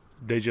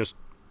they just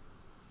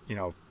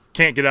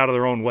can't get out of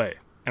their own way.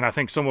 And I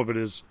think some of it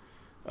is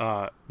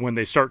when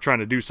they start trying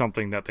to do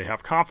something that they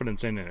have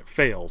confidence in and it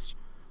fails,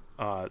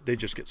 they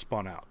just get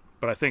spun out.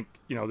 But I think,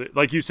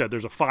 like you said,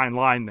 there's a fine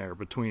line there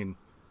between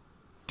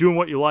doing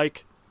what you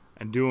like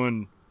and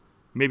doing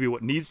maybe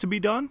what needs to be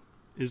done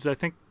is, I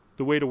think,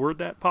 the way to word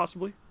that,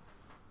 possibly.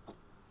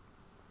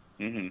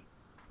 Mm-hmm.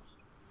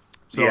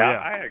 So, yeah,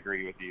 I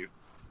agree with you.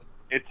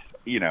 It's,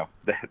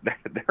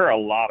 there are a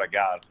lot of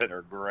guys that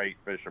are great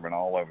fishermen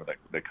all over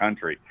the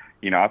country.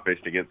 I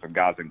fished against some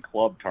guys in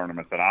club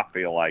tournaments that I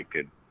feel like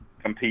could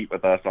compete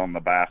with us on the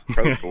Bass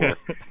Pro Tour.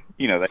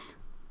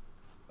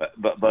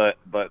 But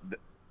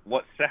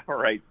what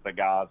separates the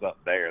guys up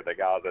there, the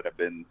guys that have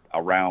been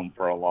around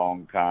for a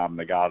long time,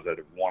 the guys that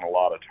have won a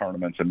lot of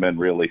tournaments and been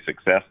really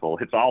successful,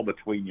 it's all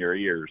between your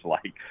ears.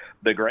 Like,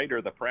 the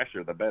greater the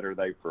pressure, the better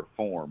they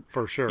perform.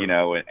 For sure.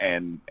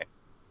 And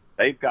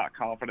they've got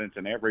confidence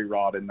in every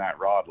rod in that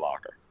rod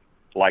locker.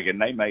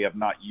 And they may have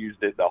not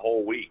used it the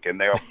whole week, and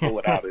they'll pull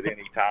it out at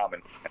any time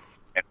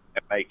and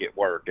make it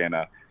work. And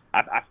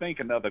I think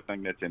another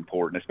thing that's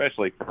important,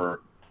 especially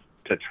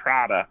to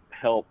try to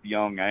help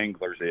young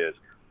anglers, is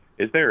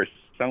there is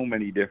so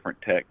many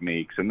different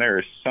techniques, and there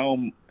is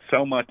so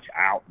much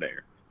out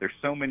there. There's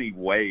so many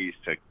ways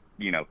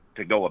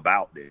to go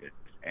about this,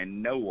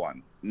 and no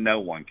one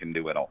can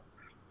do it all.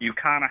 You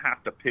kind of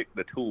have to pick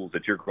the tools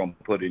that you're going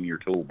to put in your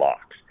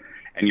toolbox,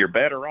 and you're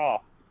better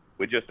off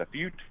with just a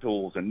few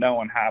tools and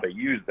knowing how to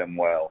use them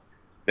well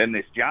than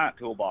this giant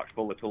toolbox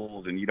full of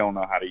tools and you don't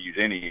know how to use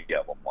any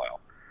of them well.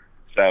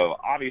 So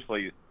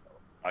obviously,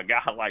 a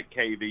guy like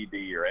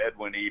KVD or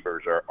Edwin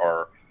Evers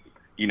or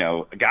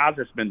guys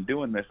that's been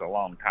doing this a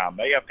long time,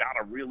 they have got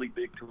a really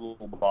big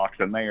toolbox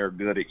and they are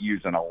good at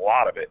using a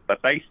lot of it, but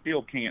they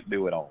still can't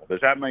do it all. Does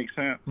that make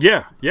sense?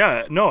 Yeah.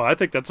 No, I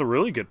think that's a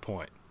really good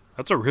point.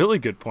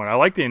 I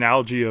like the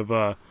analogy of,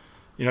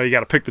 you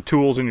got to pick the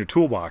tools in your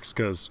toolbox,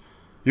 because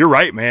you're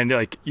right, man.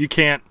 Like, you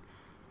can't,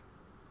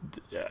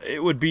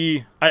 it would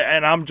be,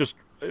 and I'm just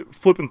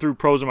flipping through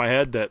pros in my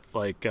head that,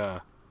 like,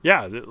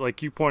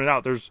 like you pointed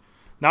out, there's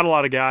not a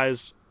lot of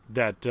guys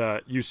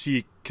that you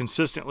see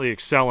consistently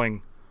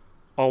excelling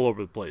all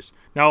over the place.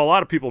 Now, a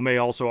lot of people may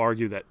also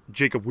argue that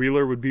Jacob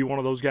Wheeler would be one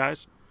of those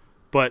guys,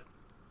 but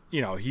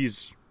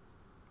he's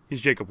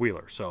Jacob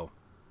Wheeler, so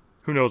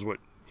who knows what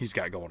he's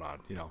got going on.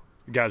 The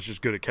guy's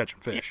just good at catching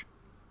fish.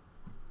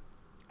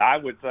 I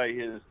would say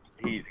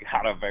he's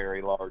got a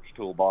very large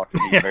toolbox,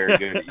 and he's very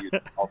good at using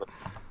all the.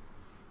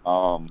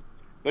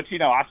 But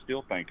I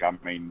still think,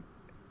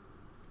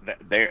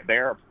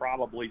 there are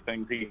probably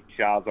things he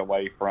shies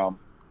away from,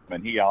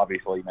 and he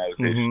obviously knows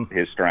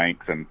his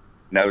strengths and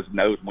knows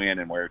when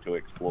and where to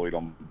exploit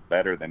them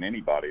better than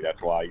anybody.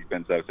 That's why he's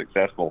been so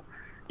successful,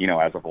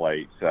 as of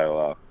late.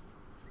 So,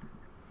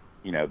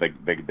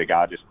 the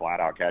guy just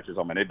flat out catches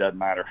them, and it doesn't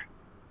matter,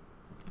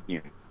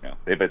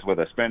 if it's with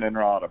a spinning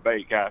rod, a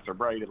bait cast, or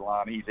braided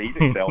line. He's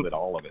excelled at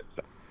all of it.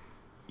 So,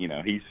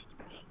 he's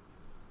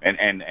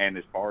and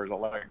as far as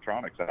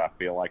electronics, I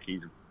feel like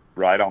he's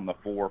right on the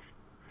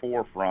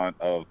forefront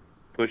of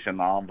pushing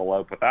the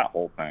envelope with that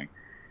whole thing.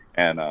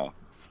 And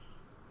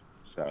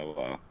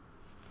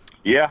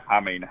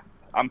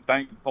I'm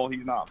thankful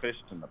he's not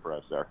fishing the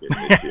pro circuit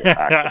this year,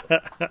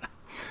 actually.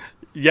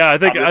 Yeah,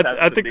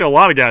 I think a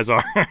lot of guys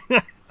are.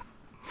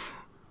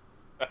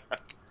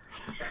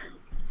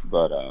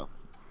 But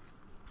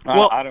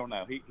well, I don't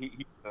know.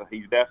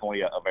 He's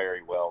definitely a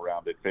very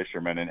well-rounded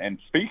fisherman. And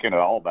speaking of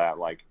all that,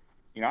 like,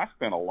 you know, I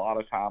spent a lot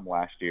of time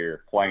last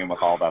year playing with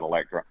all that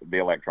the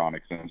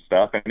electronics and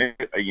stuff. And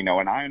you know,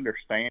 and I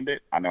understand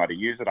it. I know how to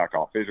use it. I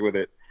caught fish with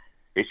it.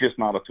 It's just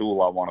not a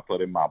tool I want to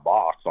put in my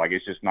box. Like,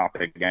 it's just not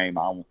the game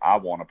I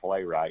want to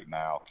play right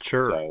now.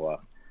 Sure.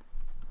 So,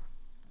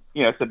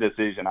 you know, it's a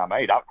decision I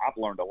made. I've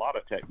learned a lot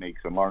of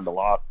techniques and learned a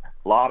lot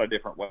of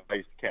different ways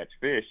to catch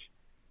fish,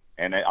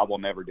 and I will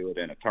never do it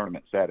in a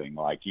tournament setting.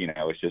 Like, you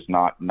know, it's just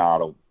not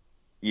a,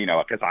 you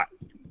know, because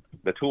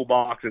the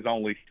toolbox is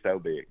only so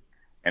big,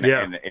 and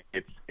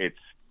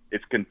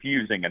it's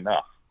confusing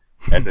enough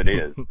as it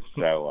is.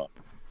 So,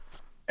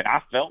 and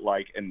I felt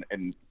like, and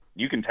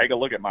you can take a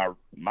look at my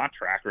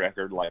track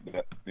record. Like,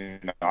 you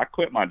know, I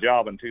quit my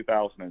job in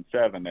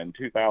 2007. In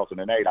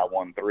 2008, I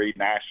won 3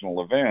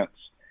 national events,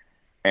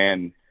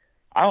 and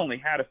I only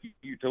had a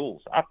few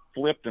tools. I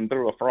flipped and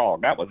threw a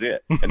frog. That was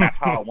it, and that's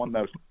how I won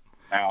those.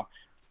 Now,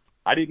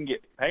 I didn't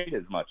get paid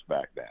as much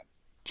back then.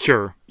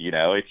 Sure. You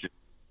know, it's just,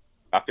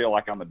 I feel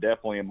like I'm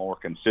definitely a more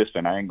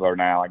consistent angler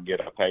now. I get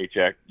a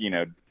paycheck, you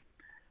know,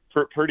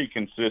 pretty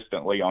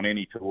consistently on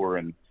any tour,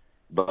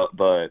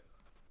 but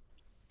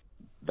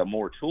the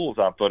more tools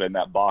I put in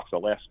that box, the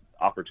less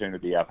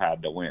opportunity I've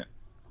had to win.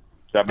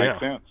 Does that make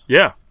sense?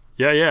 Yeah.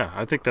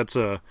 I think that's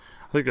a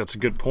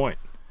good point.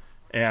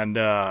 And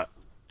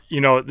you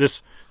know,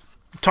 this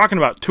talking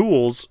about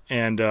tools,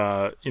 and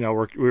you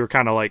know, we were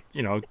kind of like,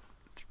 you know,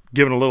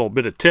 giving a little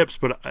bit of tips,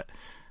 but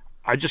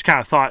I just kind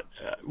of thought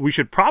we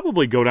should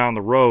probably go down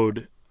the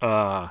road.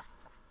 I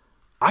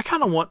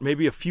kind of want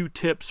maybe a few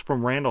tips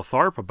from Randall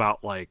Tharp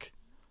about like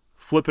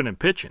flipping and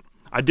pitching.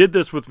 I did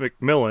this with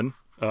McMillan.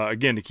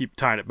 Again, to keep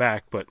tying it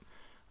back, but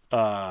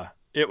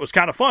it was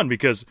kind of fun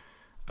because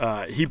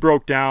he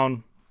broke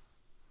down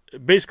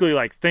basically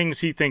like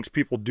things he thinks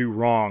people do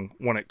wrong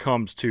when it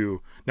comes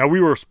to. Now, we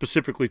were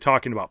specifically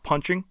talking about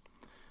punching,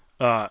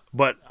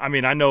 but I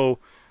mean, I know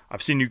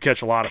I've seen you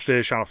catch a lot of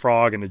fish on a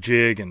frog and a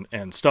jig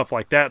and stuff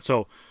like that.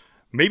 So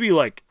maybe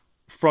like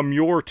from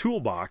your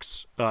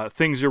toolbox,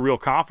 things you're real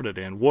confident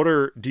in.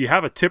 Do you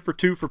have a tip or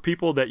two for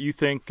people that you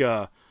think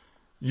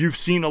you've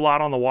seen a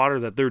lot on the water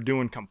that they're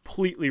doing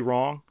completely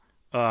wrong,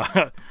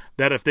 that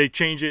if they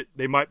change it,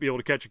 they might be able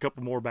to catch a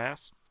couple more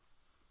bass?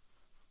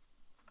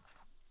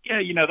 Yeah,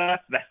 you know,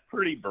 that's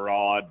pretty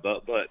broad,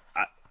 but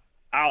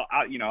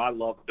I you know, I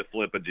love to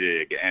flip a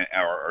jig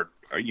or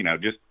you know,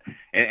 just,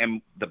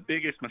 and the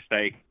biggest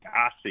mistake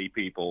I see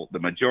people, the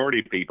majority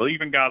of people,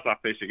 even guys I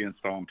fish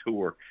against on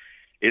tour,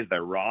 is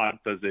their rod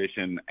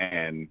position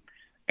and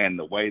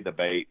the way the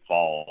bait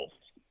falls.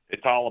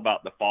 It's all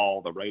about the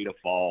fall, the rate of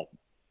fall.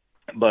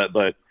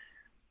 But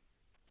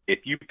if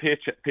you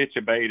pitch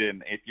a bait,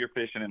 and if you're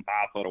fishing in 5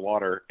 foot of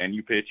water and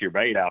you pitch your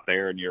bait out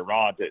there and your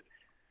rod's at,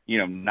 you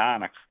know,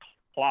 9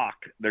 o'clock,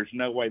 there's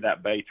no way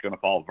that bait's going to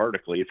fall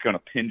vertically. It's going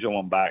to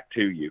pendulum back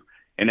to you.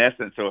 In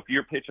essence, so if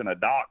you're pitching a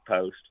dock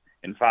post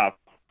in 5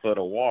 foot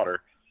of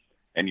water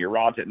and your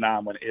rod's at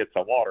 9 when it hits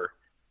the water,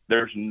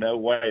 there's no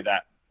way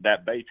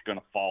that bait's going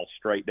to fall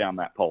straight down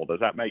that pole.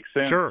 Does that make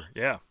sense? Sure.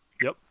 Yeah.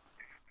 Yep.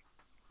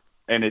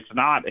 And it's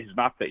not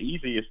the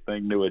easiest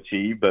thing to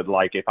achieve, but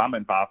like if I'm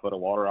in 5 foot of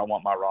water, I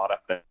want my rod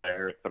up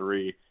there at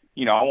 3.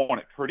 You know, I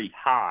want it pretty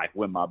high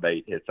when my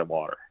bait hits the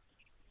water.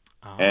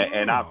 Oh.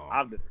 And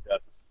I've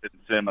discussed it in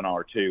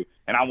seminar too.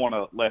 And I want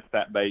to let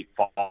that bait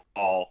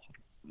fall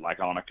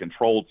like on a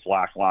controlled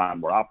slack line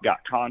where I've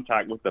got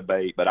contact with the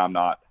bait, but I'm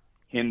not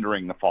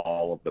hindering the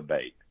fall of the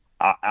bait.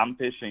 I'm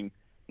fishing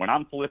when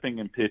I'm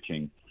flipping and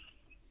pitching.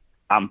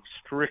 I'm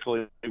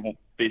strictly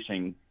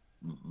fishing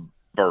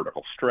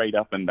vertical, straight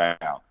up and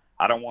down.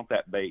 I don't want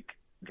that bait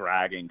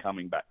dragging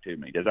coming back to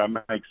me. Does that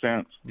make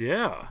sense?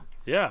 Yeah.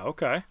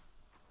 Okay.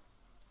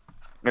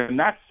 And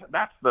that's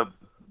the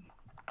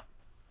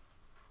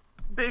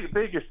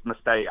biggest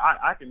mistake.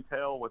 I can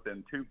tell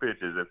within 2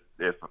 pitches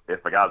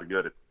if a guy's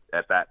good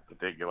at that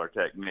particular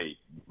technique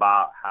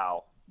by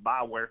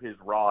where his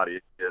rod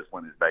is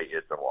when his bait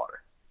hits the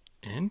water.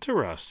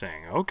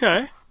 Interesting.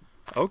 Okay.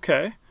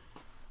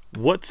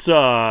 What's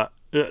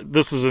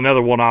this is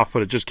another one-off,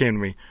 but it just came to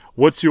me.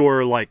 What's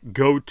your like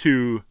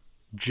go-to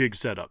jig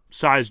setup?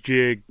 Size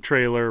jig,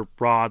 trailer,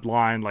 rod,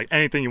 line, like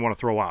anything you want to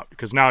throw out?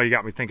 Because now you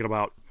got me thinking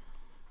about,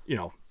 you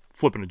know,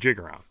 flipping a jig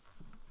around.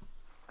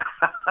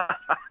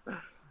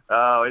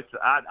 I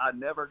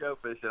never go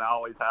fishing. I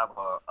always have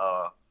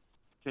a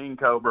King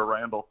Cobra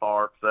Randall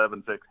Tharp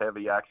 7.6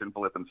 heavy action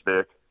flipping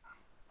stick,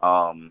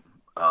 7.2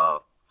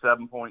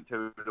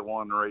 to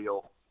 1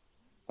 reel,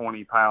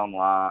 20-pound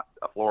line,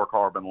 a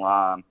fluorocarbon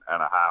line,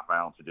 and a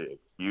half-ounce jig,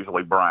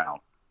 usually brown,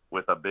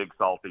 with a big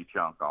salty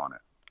chunk on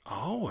it.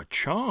 Oh, a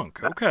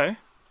chunk. Okay.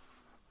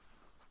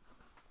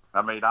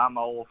 I mean, I'm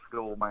old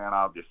school, man.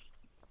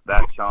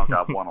 That chunk,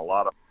 I've won a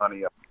lot of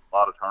money, a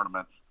lot of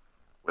tournaments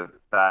with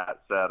that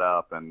set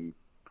up, and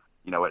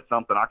it's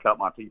something I cut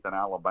my teeth in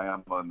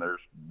Alabama, and there's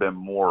been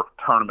more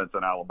tournaments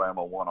in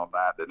Alabama won on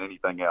that than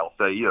anything else.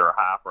 So either a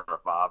half or a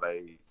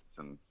 5/8,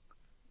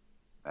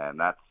 and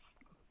that's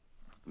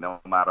no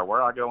matter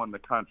where I go in the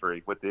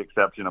country, with the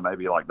exception of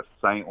maybe like the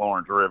St.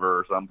 Lawrence River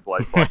or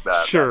someplace like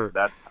that. Sure.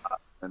 That's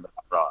in the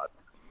rod.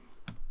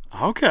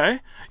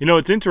 Okay.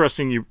 It's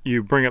interesting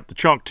you bring up the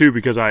chunk too,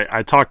 because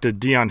I talked to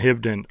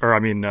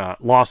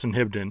Lawson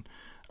Hibden,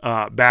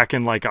 back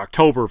in like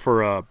October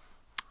for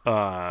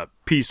a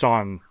piece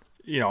on,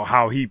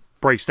 how he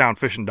breaks down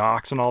fishing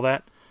docks and all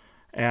that.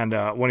 And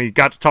when he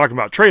got to talking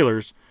about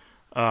trailers,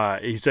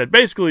 he said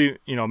basically,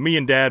 me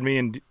and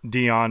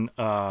Dion,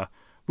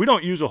 we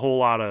don't use a whole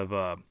lot of,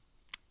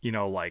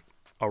 like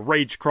a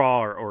rage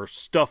craw or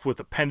stuff with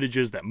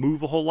appendages that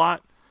move a whole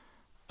lot.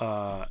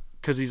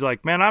 Because he's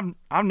like, man,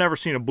 I've never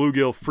seen a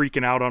bluegill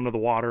freaking out under the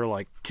water,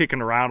 like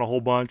kicking around a whole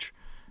bunch.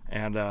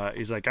 And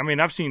he's like, I mean,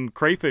 I've seen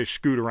crayfish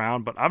scoot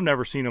around, but I've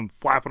never seen them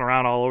flapping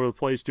around all over the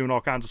place doing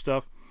all kinds of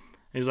stuff.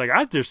 And he's like,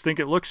 I just think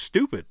it looks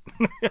stupid.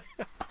 And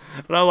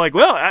I'm like,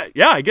 well,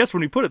 I guess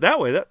when you put it that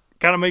way, that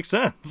kind of makes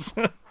sense.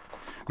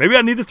 Maybe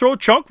I need to throw a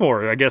chunk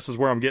more, I guess is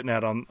where I'm getting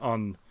at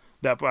on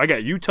that. I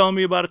got you telling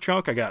me about a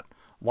chunk. I got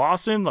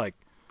Lawson. Like,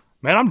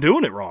 man, I'm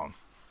doing it wrong.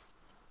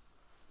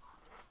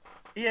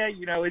 Yeah,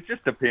 it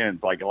just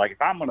depends. Like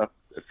if I'm going to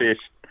fish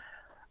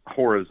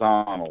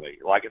horizontally,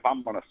 like if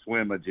I'm going to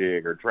swim a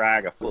jig or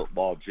drag a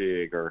football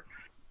jig or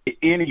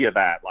any of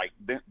that, like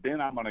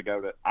then I'm going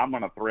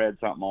to thread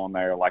something on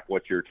there like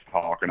what you're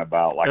talking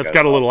about. Like that's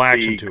got a little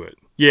action to it.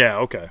 Yeah,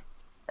 okay.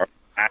 Or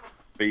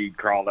speed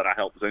crawl that I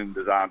help Zoom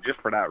design just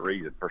for that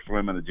reason, for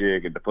swimming a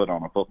jig and to put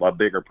on a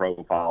bigger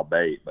profile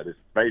bait. But it's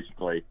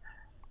basically,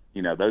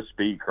 those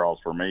speed crawls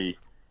for me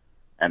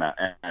and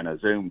a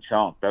Zoom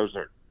chunk, those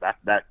are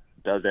that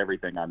does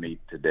everything I need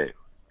to do.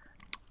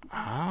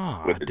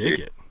 Ah, I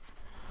dig it.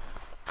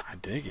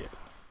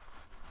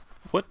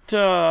 What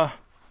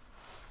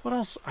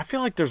else? I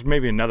feel like there's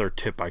maybe another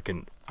tip I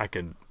can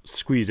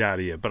squeeze out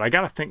of you, but I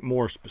got to think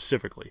more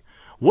specifically.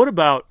 What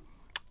about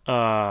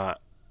what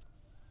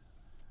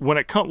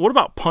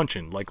about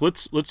punching? Like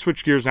let's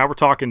switch gears. Now we're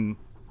talking,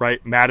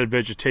 right, matted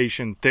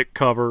vegetation, thick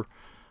cover.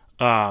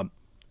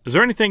 Is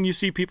there anything you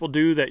see people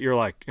do that you're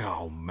like,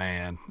 oh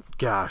man,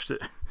 gosh,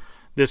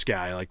 this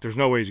guy, like, there's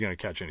no way he's going to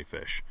catch any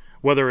fish?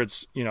 Whether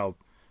it's, too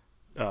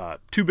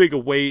big a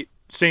weight,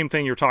 same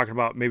thing you're talking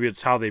about. Maybe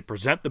it's how they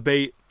present the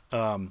bait.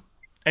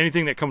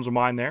 Anything that comes to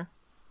mind there?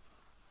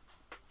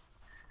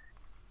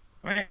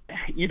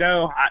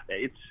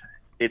 It's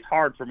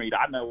hard for me.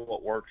 I know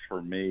what works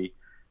for me.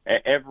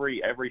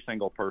 Every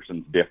single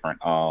person's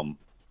different.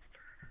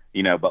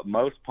 But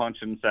most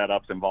punching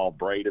setups involve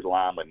braided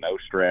line with no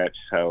stretch.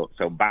 So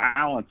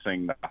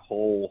balancing the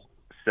whole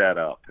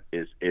setup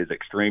is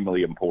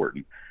extremely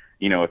important.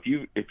 If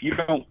you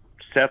don't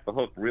set the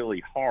hook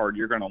really hard,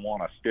 you're going to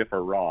want a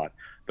stiffer rod.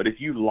 But if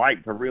you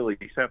like to really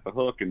set the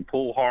hook and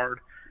pull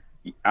hard,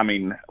 I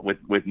mean,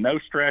 with no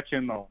stretch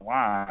in the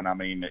line, I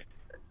mean,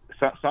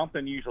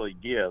 something usually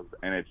gives,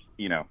 and it's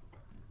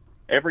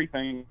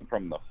everything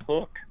from the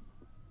hook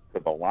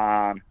to the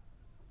line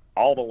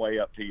all the way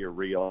up to your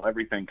reel.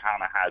 Everything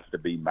kind of has to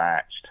be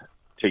matched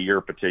to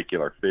your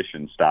particular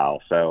fishing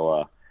style.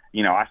 So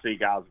I see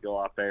guys go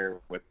out there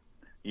with,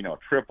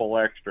 triple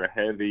extra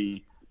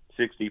heavy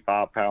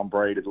 65-pound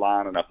braided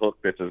line and a hook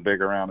that's as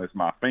big around as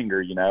my finger,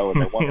 and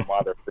they wonder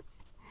why they're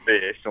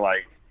fish.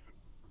 Like,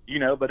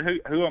 but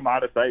who am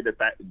I to say that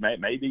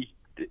maybe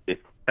if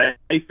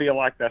they feel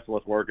like that's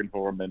what's working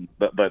for them?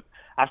 But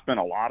I spent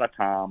a lot of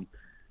time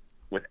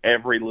with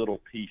every little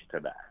piece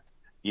to that.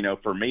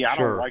 For me, I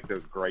don't like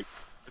those great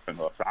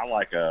hooks. I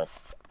like a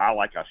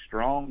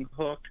strong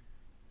hook.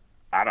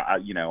 I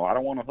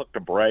don't want a hook to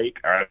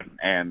break,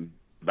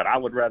 but I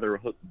would rather a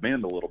hook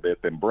bend a little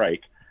bit than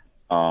break.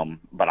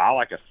 But I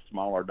like a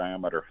smaller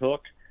diameter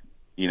hook.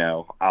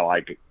 I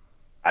like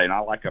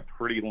a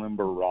pretty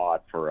limber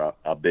rod for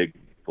a big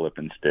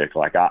flipping stick.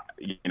 Like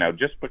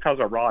just because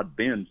a rod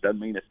bends doesn't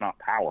mean it's not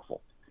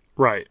powerful.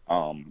 Right.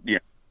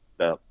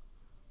 The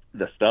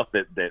stuff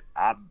that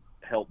I've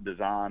helped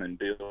design and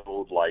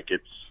build, like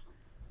it's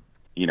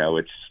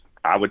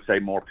I would say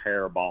more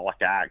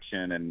parabolic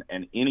action, and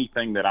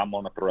anything that I'm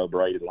going to throw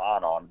braided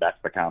line on, that's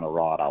the kind of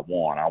rod I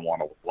want. I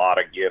want a lot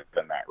of give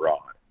in that rod.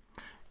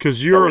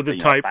 Because you're the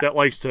type that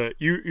likes to,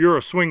 you're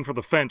a swing for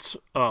the fence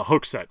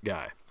hook set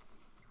guy.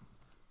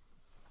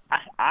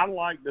 I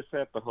like to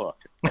set the hook,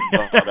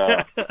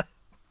 but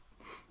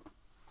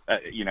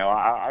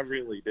I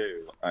really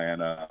do,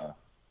 and I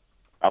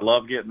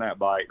love getting that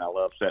bite, and I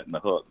love setting the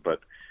hook. But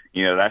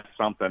that's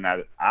something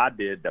that I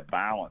did to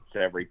balance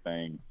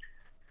everything.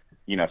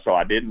 So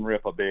I didn't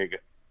rip a big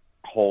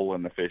hole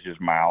in the fish's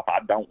mouth.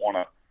 I don't want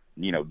to,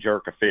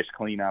 jerk a fish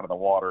clean out of the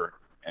water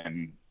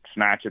and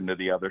snatch him to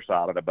the other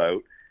side of the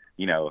boat.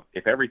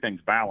 If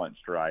everything's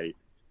balanced right,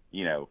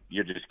 you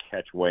just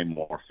catch way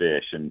more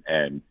fish. And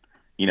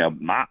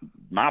my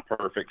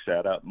perfect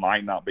setup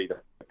might not be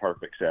the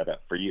perfect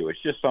setup for you.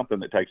 It's just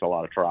something that takes a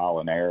lot of trial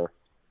and error.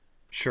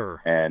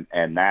 Sure. And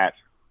that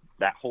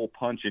whole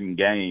punching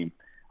game,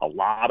 a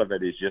lot of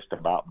it is just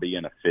about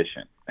being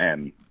efficient.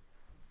 And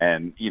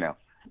I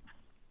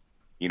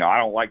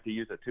don't like to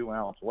use a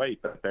 2-ounce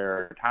weight, but there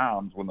are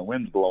times when the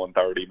wind's blowing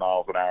 30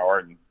 miles an hour,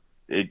 and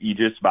you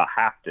just about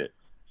have to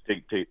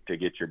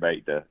get your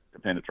bait to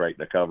penetrate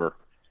the cover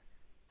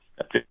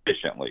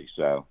efficiently.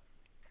 So.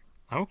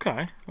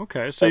 Okay.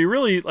 So you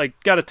really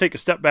got to take a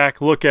step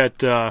back, look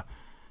at,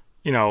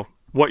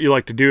 what you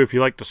like to do. If you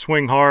like to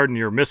swing hard and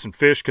you're missing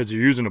fish because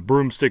you're using a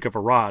broomstick of a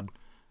rod,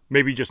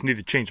 maybe you just need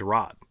to change a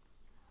rod.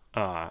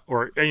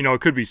 Or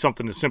it could be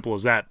something as simple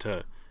as that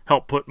to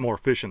help put more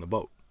fish in the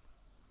boat.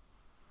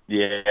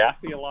 Yeah, I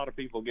see a lot of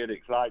people get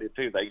excited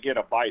too. They get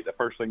a bite, the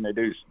first thing they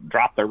do is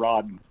drop their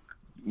rod and,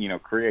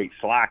 create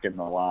slack in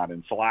the line.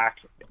 And slack,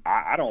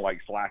 I don't like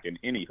slack in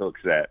any hook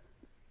set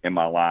in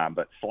my line,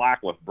 but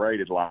slack with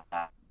braided line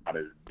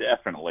is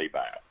definitely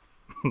bad.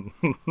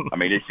 I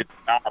mean, it's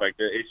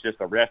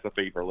just a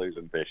recipe for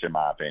losing fish, in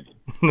my opinion.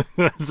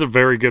 That's a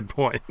very good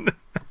point.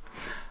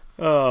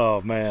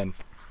 Oh man,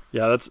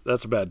 yeah,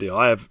 that's a bad deal.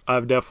 I've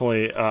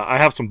definitely I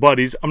have some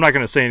buddies. I'm not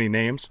going to say any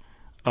names,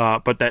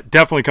 but that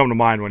definitely come to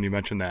mind when you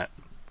mentioned that.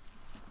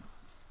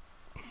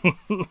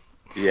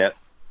 Yeah,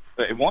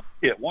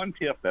 one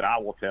tip that I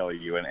will tell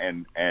you,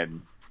 and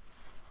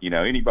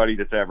anybody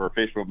that's ever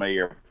fished with me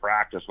or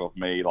practiced with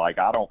me,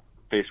 I don't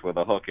fish with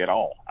a hook at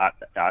all.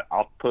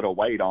 I'll put a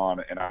weight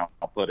on, and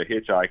I'll put a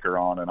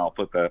hitchhiker on, and I'll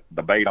put the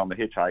bait on the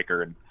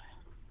hitchhiker. And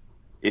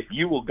if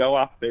you will go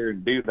out there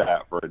and do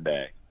that for a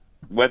day,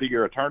 whether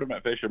you're a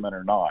tournament fisherman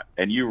or not,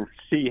 and you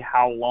see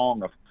how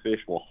long a fish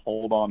will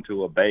hold on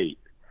to a bait,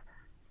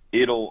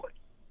 it'll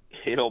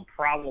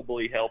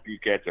probably help you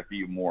catch a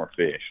few more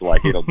fish.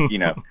 You'll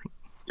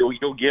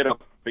get a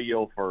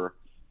feel for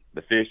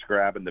the fish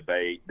grabbing the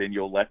bait, then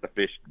you'll let the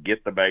fish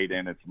get the bait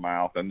in its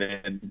mouth, and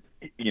then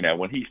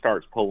when he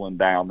starts pulling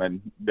down, then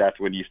that's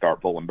when you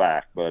start pulling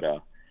back. But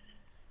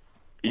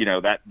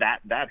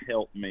that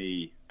helped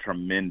me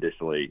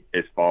tremendously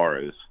as far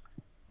as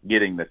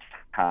getting the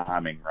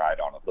timing right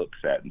on a hook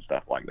set and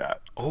stuff like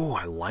that. Oh,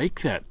 I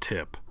like that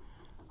tip.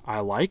 I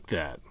like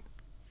that.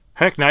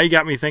 Heck, now you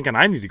got me thinking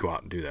I need to go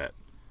out and do that.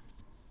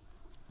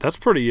 That's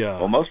pretty.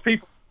 Well, most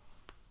people.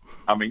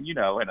 I mean, in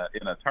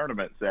a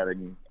tournament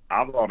setting,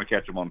 I want to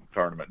catch them on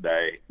tournament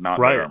day, not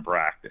during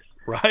practice.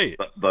 Right.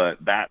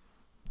 But that,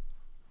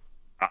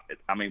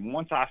 I mean,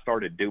 once I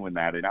started doing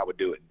that, and I would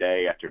do it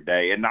day after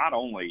day, and not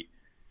only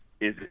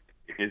is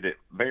it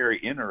very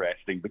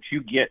interesting, but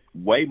you get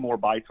way more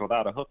bites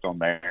without a hook on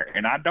there.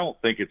 And I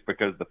don't think it's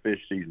because the fish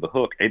sees the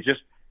hook. It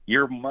just,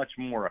 you're much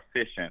more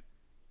efficient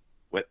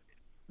with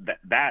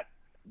that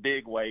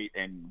big weight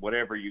and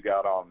whatever you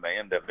got on the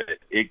end of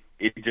it.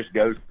 It just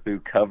goes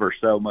through cover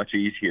so much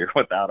easier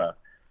without a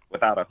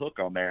hook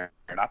on there.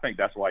 And I think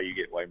that's why you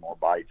get way more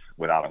bites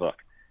without a hook,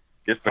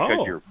 just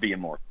because you're being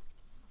more.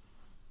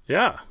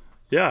 Yeah,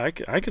 I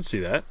could see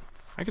that.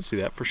 I could see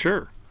that for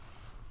sure.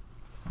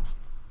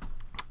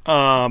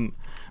 Man,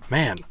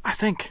 I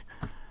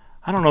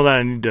don't know that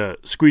I need to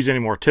squeeze any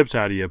more tips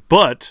out of you,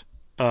 but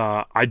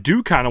I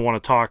do kind of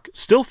want to talk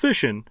still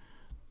fishing,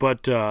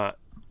 but I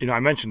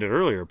mentioned it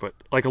earlier, but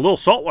like a little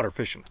saltwater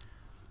fishing.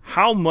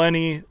 How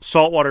many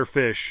saltwater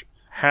fish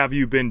have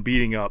you been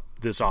beating up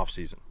this off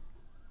season?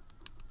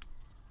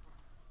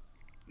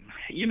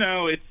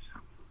 It's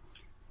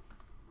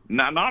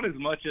not as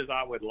much as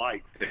I would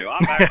like to.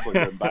 I've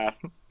actually been bass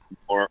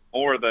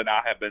more than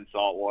I have been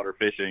saltwater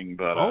fishing,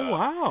 but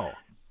wow.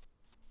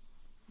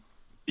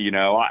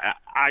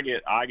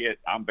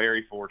 I'm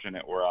very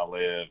fortunate where I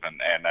live,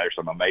 and there's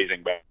some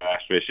amazing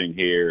bass fishing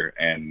here,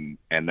 and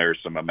there's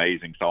some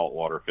amazing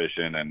saltwater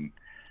fishing, and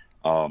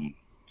I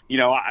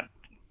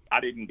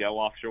didn't go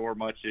offshore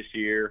much this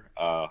year,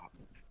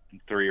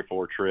 3 or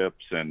 4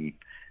 trips, and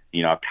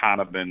I've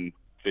kind of been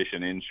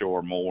fishing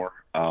inshore more,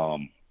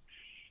 and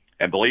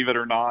believe it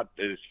or not,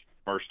 it's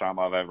the first time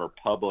I've ever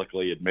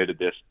publicly admitted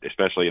this,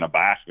 especially in a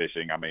bass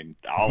fishing. I mean,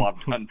 all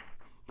I've done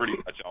pretty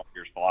much all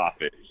year's fly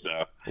fish.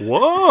 So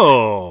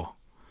whoa,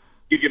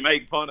 you can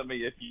make fun of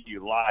me if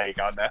you like.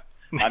 I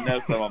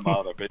know some of my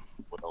other fishing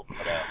will, but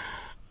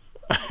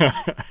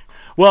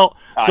well,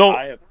 so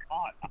I have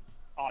caught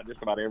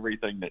just about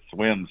everything that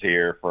swims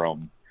here,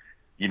 from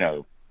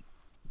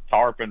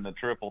tarpon to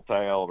triple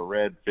tail to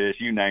redfish,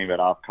 you name it,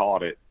 I've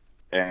caught it.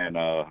 And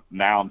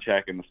now I'm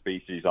checking the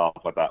species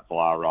off with that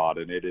fly rod,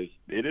 and it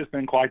has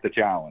been quite the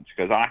challenge,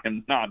 because I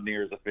am not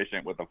near as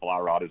efficient with the fly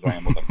rod as I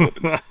am with the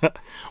flipping.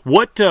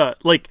 What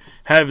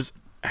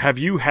have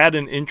you had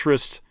an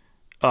interest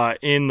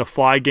in the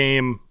fly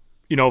game,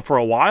 for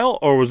a while,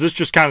 or was this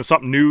just kind of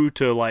something new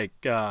to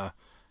a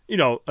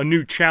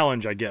new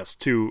challenge, I guess,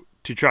 to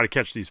try to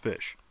catch these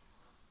fish?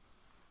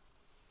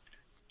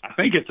 I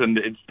think it's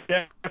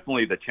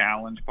definitely the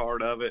challenge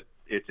part of it.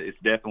 It's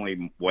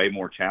definitely way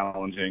more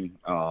challenging.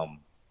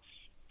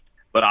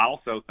 But I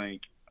also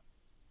think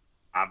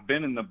I've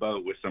been in the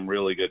boat with some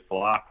really good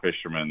fly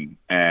fishermen,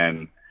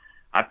 and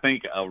I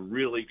think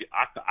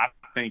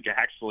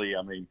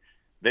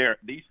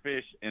these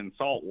fish in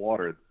salt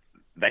water,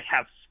 they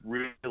have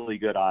really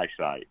good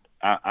eyesight.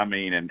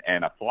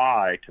 And a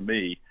fly, to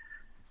me,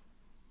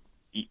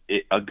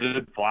 a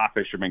good fly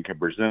fisherman can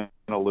present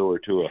a lure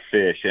to a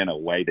fish in a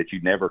way that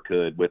you never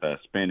could with a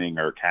spinning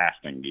or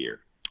casting gear.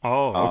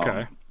 Oh,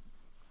 okay.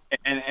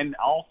 And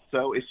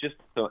also, it's just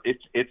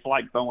it's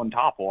like throwing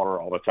top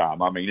water all the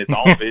time. I mean, it's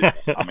all visual.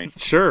 I mean,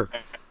 sure.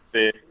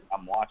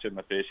 I'm watching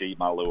the fish eat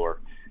my lure,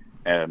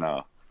 and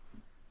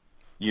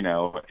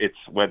it's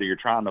whether you're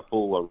trying to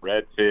fool a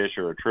redfish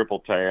or a triple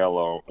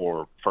tail,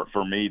 or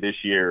for me this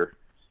year,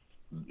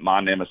 my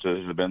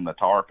nemesis has been the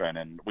tarpon,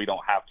 and we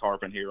don't have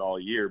tarpon here all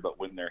year, but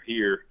when they're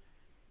here,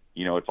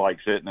 it's like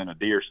sitting in a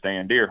deer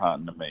stand deer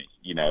hunting to me.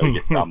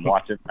 I'm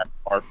watching that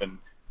tarpon,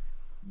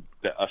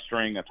 a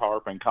string of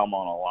tarpon come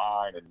on a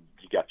line, and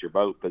you got your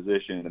boat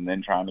positioned, and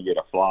then trying to get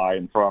a fly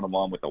in front of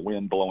them with the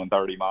wind blowing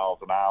 30 miles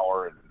an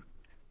hour, and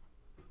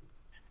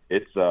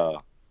it's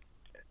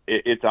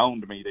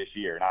owned me this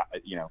year. And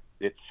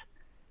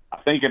I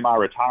think in my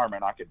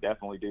retirement I could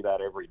definitely do that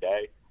every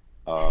day.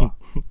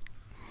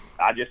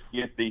 I just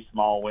get these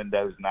small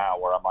windows now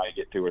where I might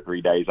get 2 or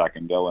 3 days I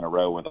can go in a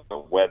row when the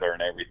weather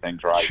and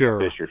everything's right. Sure.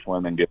 The fish are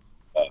swimming good.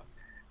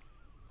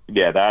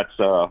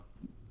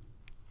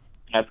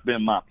 That's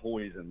been my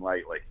poison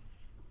lately.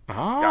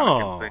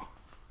 Oh.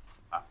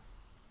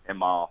 In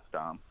my off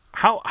time.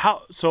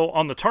 So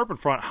on the tarpon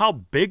front, how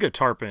big a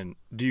tarpon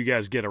do you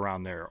guys get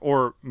around there?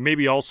 Or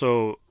maybe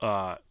also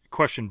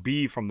question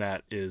B from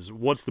that is,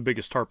 what's the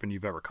biggest tarpon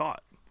you've ever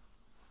caught?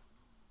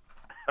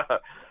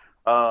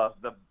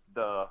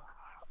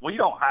 We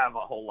don't have a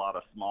whole lot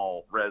of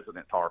small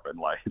resident tarpon.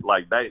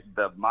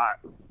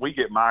 We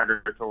get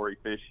migratory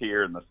fish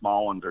here, and the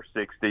small ones are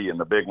 60, and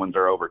the big ones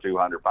are over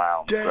 200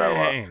 pounds.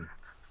 Dang.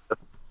 So,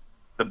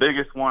 the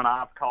biggest one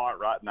I've caught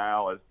right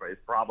now is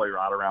probably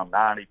right around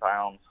 90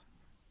 pounds.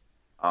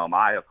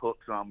 I have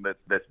hooked some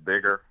that's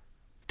bigger.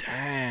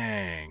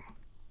 Dang.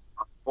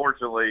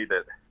 Unfortunately,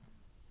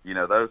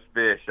 those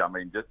fish, I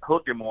mean, just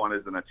hooking one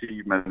is an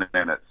achievement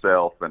in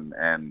itself,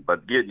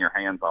 but getting your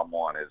hands on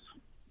one is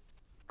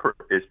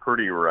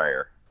pretty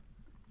rare.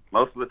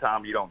 Most of the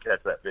time you don't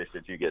catch that fish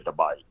that you get to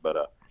bite, but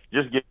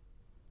just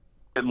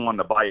getting one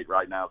to bite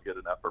right now is good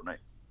enough for me.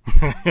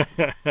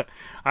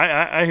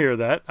 I hear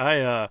that.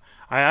 I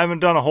haven't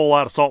done a whole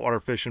lot of saltwater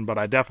fishing, but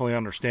I definitely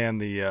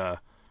understand the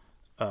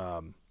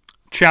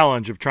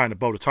challenge of trying to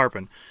boat a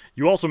tarpon.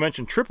 You also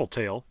mentioned triple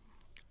tail.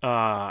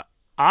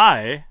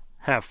 I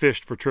have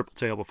fished for triple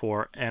tail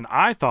before, and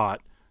I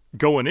thought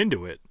going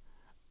into it,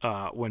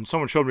 when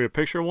someone showed me a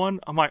picture of one,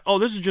 I'm like, oh,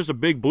 this is just a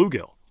big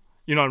bluegill.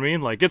 You know what I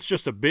mean? Like, it's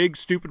just a big,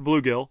 stupid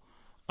bluegill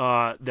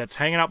that's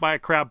hanging out by a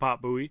crab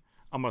pot buoy.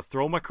 I'm going to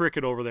throw my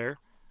cricket over there,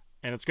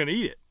 and it's going to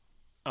eat it.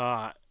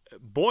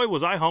 Boy,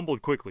 was I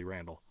humbled quickly,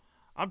 Randall.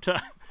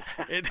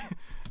 It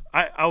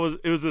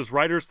was this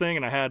writer's thing,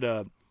 and I had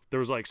there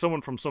was like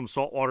someone from some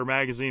saltwater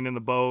magazine in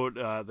the boat,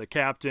 the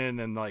captain,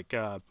 and like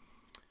a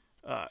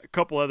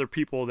couple other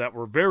people that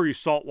were very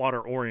saltwater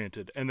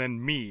oriented, and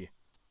then me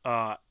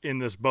in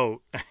this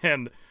boat,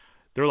 and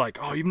they're like,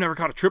 oh, you've never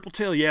caught a triple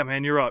tail? Yeah,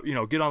 man, you're up.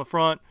 Get on the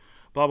front,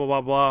 blah, blah,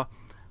 blah, blah.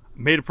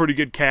 Made a pretty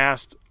good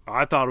cast.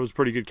 I thought it was a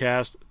pretty good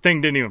cast.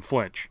 Thing didn't even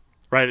flinch,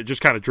 right? It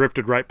just kind of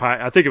drifted right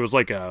by. I think it was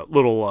like a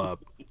little,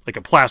 like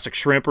a plastic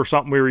shrimp or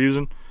something we were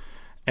using.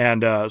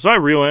 And so I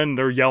reel in.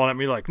 They're yelling at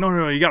me like,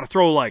 no, you got to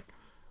throw like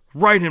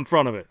right in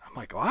front of it. I'm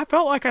like, oh, I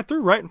felt like I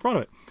threw right in front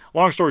of it.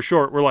 Long story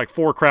short, we're like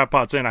 4 crab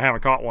pots in. I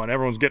haven't caught one.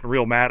 Everyone's getting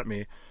real mad at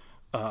me.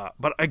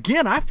 But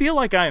again, I feel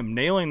like I am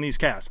nailing these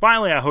casts.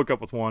 Finally, I hook up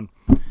with one,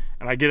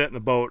 and I get it in the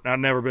boat, and I've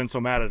never been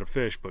so mad at a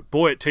fish, but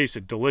boy, it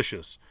tasted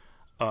delicious.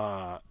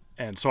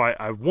 And so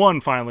I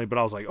won finally, but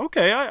I was like,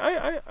 okay,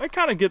 I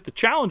kind of get the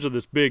challenge of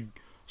this big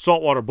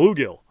saltwater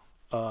bluegill,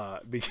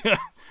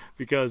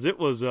 because it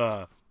was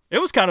kind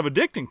of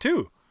addicting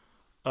too.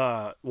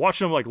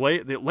 Watching them like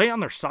they lay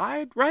on their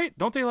side, right?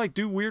 Don't they like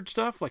do weird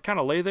stuff, like kind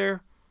of lay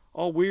there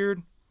all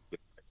weird?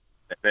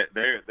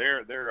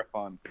 They're a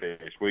fun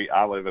fish.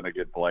 I live in a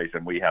good place,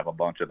 and we have a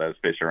bunch of those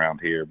fish around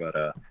here, but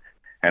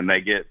and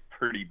they get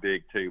pretty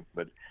big too.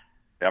 But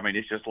I mean,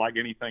 it's just like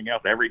anything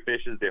else. Every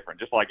fish is different.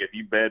 Just like if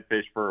you bed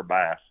fish for a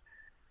bass,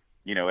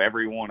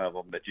 every one of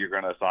them that you're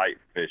going to sight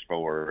fish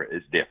for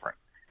is different.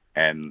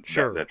 And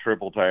sure, the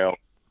triple tail,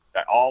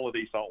 all of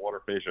these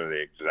saltwater fish are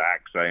the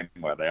exact same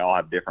way. They all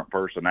have different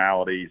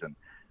personalities, and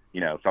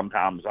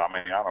sometimes, I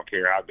mean, I don't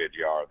care how good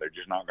you are, they're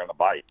just not going to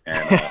bite.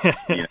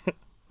 And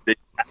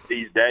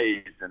these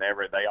days, and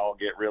they all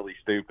get really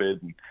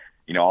stupid,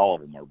 and all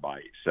of them are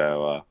bites.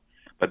 So,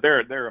 but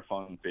they're a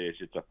fun fish.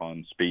 It's a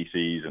fun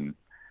species, and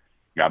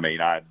I mean,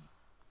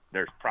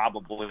 there's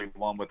probably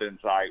one within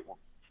sight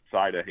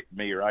of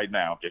me right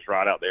now, just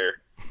right out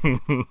there. a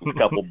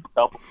couple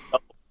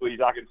buoys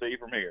I can see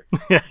from here.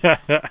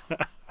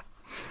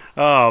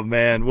 Oh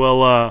man,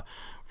 well,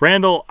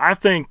 Randall, I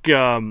think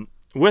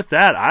with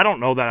that, I don't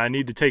know that I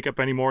need to take up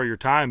any more of your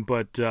time,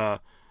 but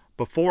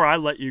before I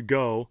let you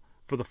go,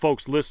 for the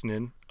folks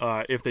listening,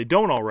 if they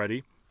don't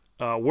already,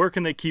 where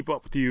can they keep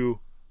up with you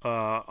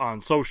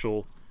on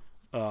social,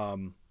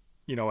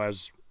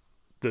 as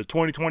the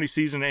 2020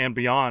 season and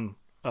beyond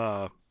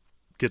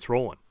gets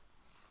rolling?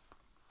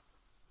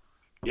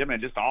 Yeah,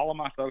 man, just all of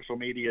my social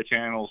media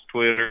channels,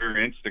 Twitter,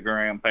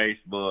 Instagram,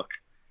 Facebook.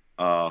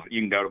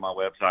 You can go to my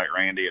website,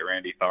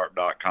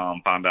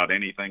 randy@randytharp.com, find out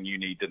anything you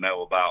need to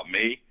know about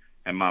me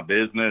and my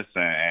business.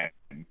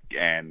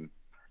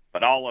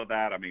 But all of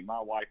that, I mean,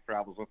 my wife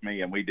travels with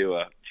me, and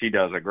she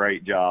does a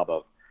great job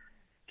of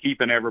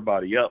keeping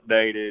everybody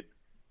updated.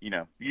 You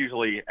know,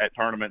 usually at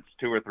tournaments,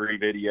 2 or 3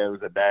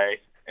 videos a day,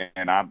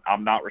 and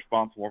I'm not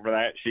responsible for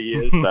that. She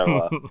is.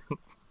 So,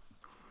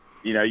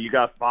 you know, you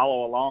guys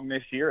follow along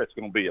this year. It's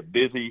going to be a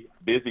busy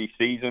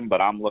season,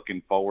 but I'm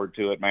looking forward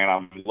to it, man.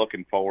 I'm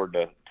looking forward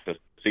to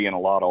seeing a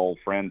lot of old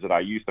friends that I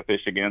used to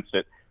fish against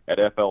at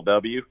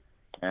FLW,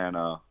 and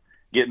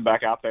getting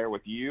back out there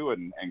with you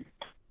and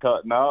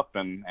cutting up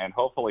and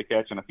hopefully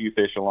catching a few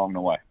fish along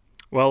the way.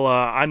 Well,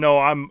 I know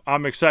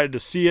I'm excited to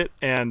see it,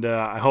 and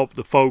I hope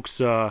the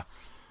folks are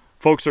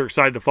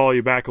excited to follow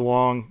you back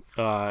along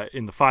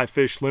in the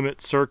 5-fish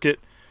limit circuit.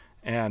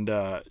 And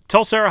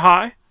tell Sarah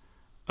hi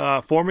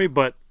for me.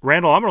 But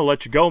Randall, I'm going to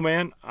let you go,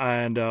 man,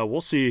 and we'll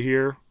see you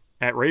here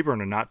at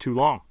Rayburn in not too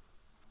long.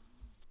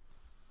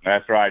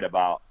 That's right,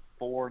 about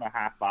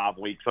 4.5, 5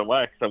 weeks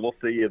away. So we'll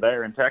see you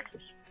there in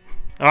Texas.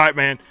 All right,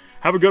 man.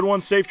 Have a good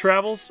one. Safe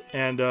travels,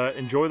 and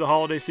enjoy the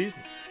holiday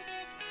season.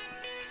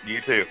 You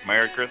too.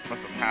 Merry Christmas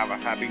and have a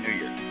Happy New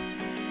Year.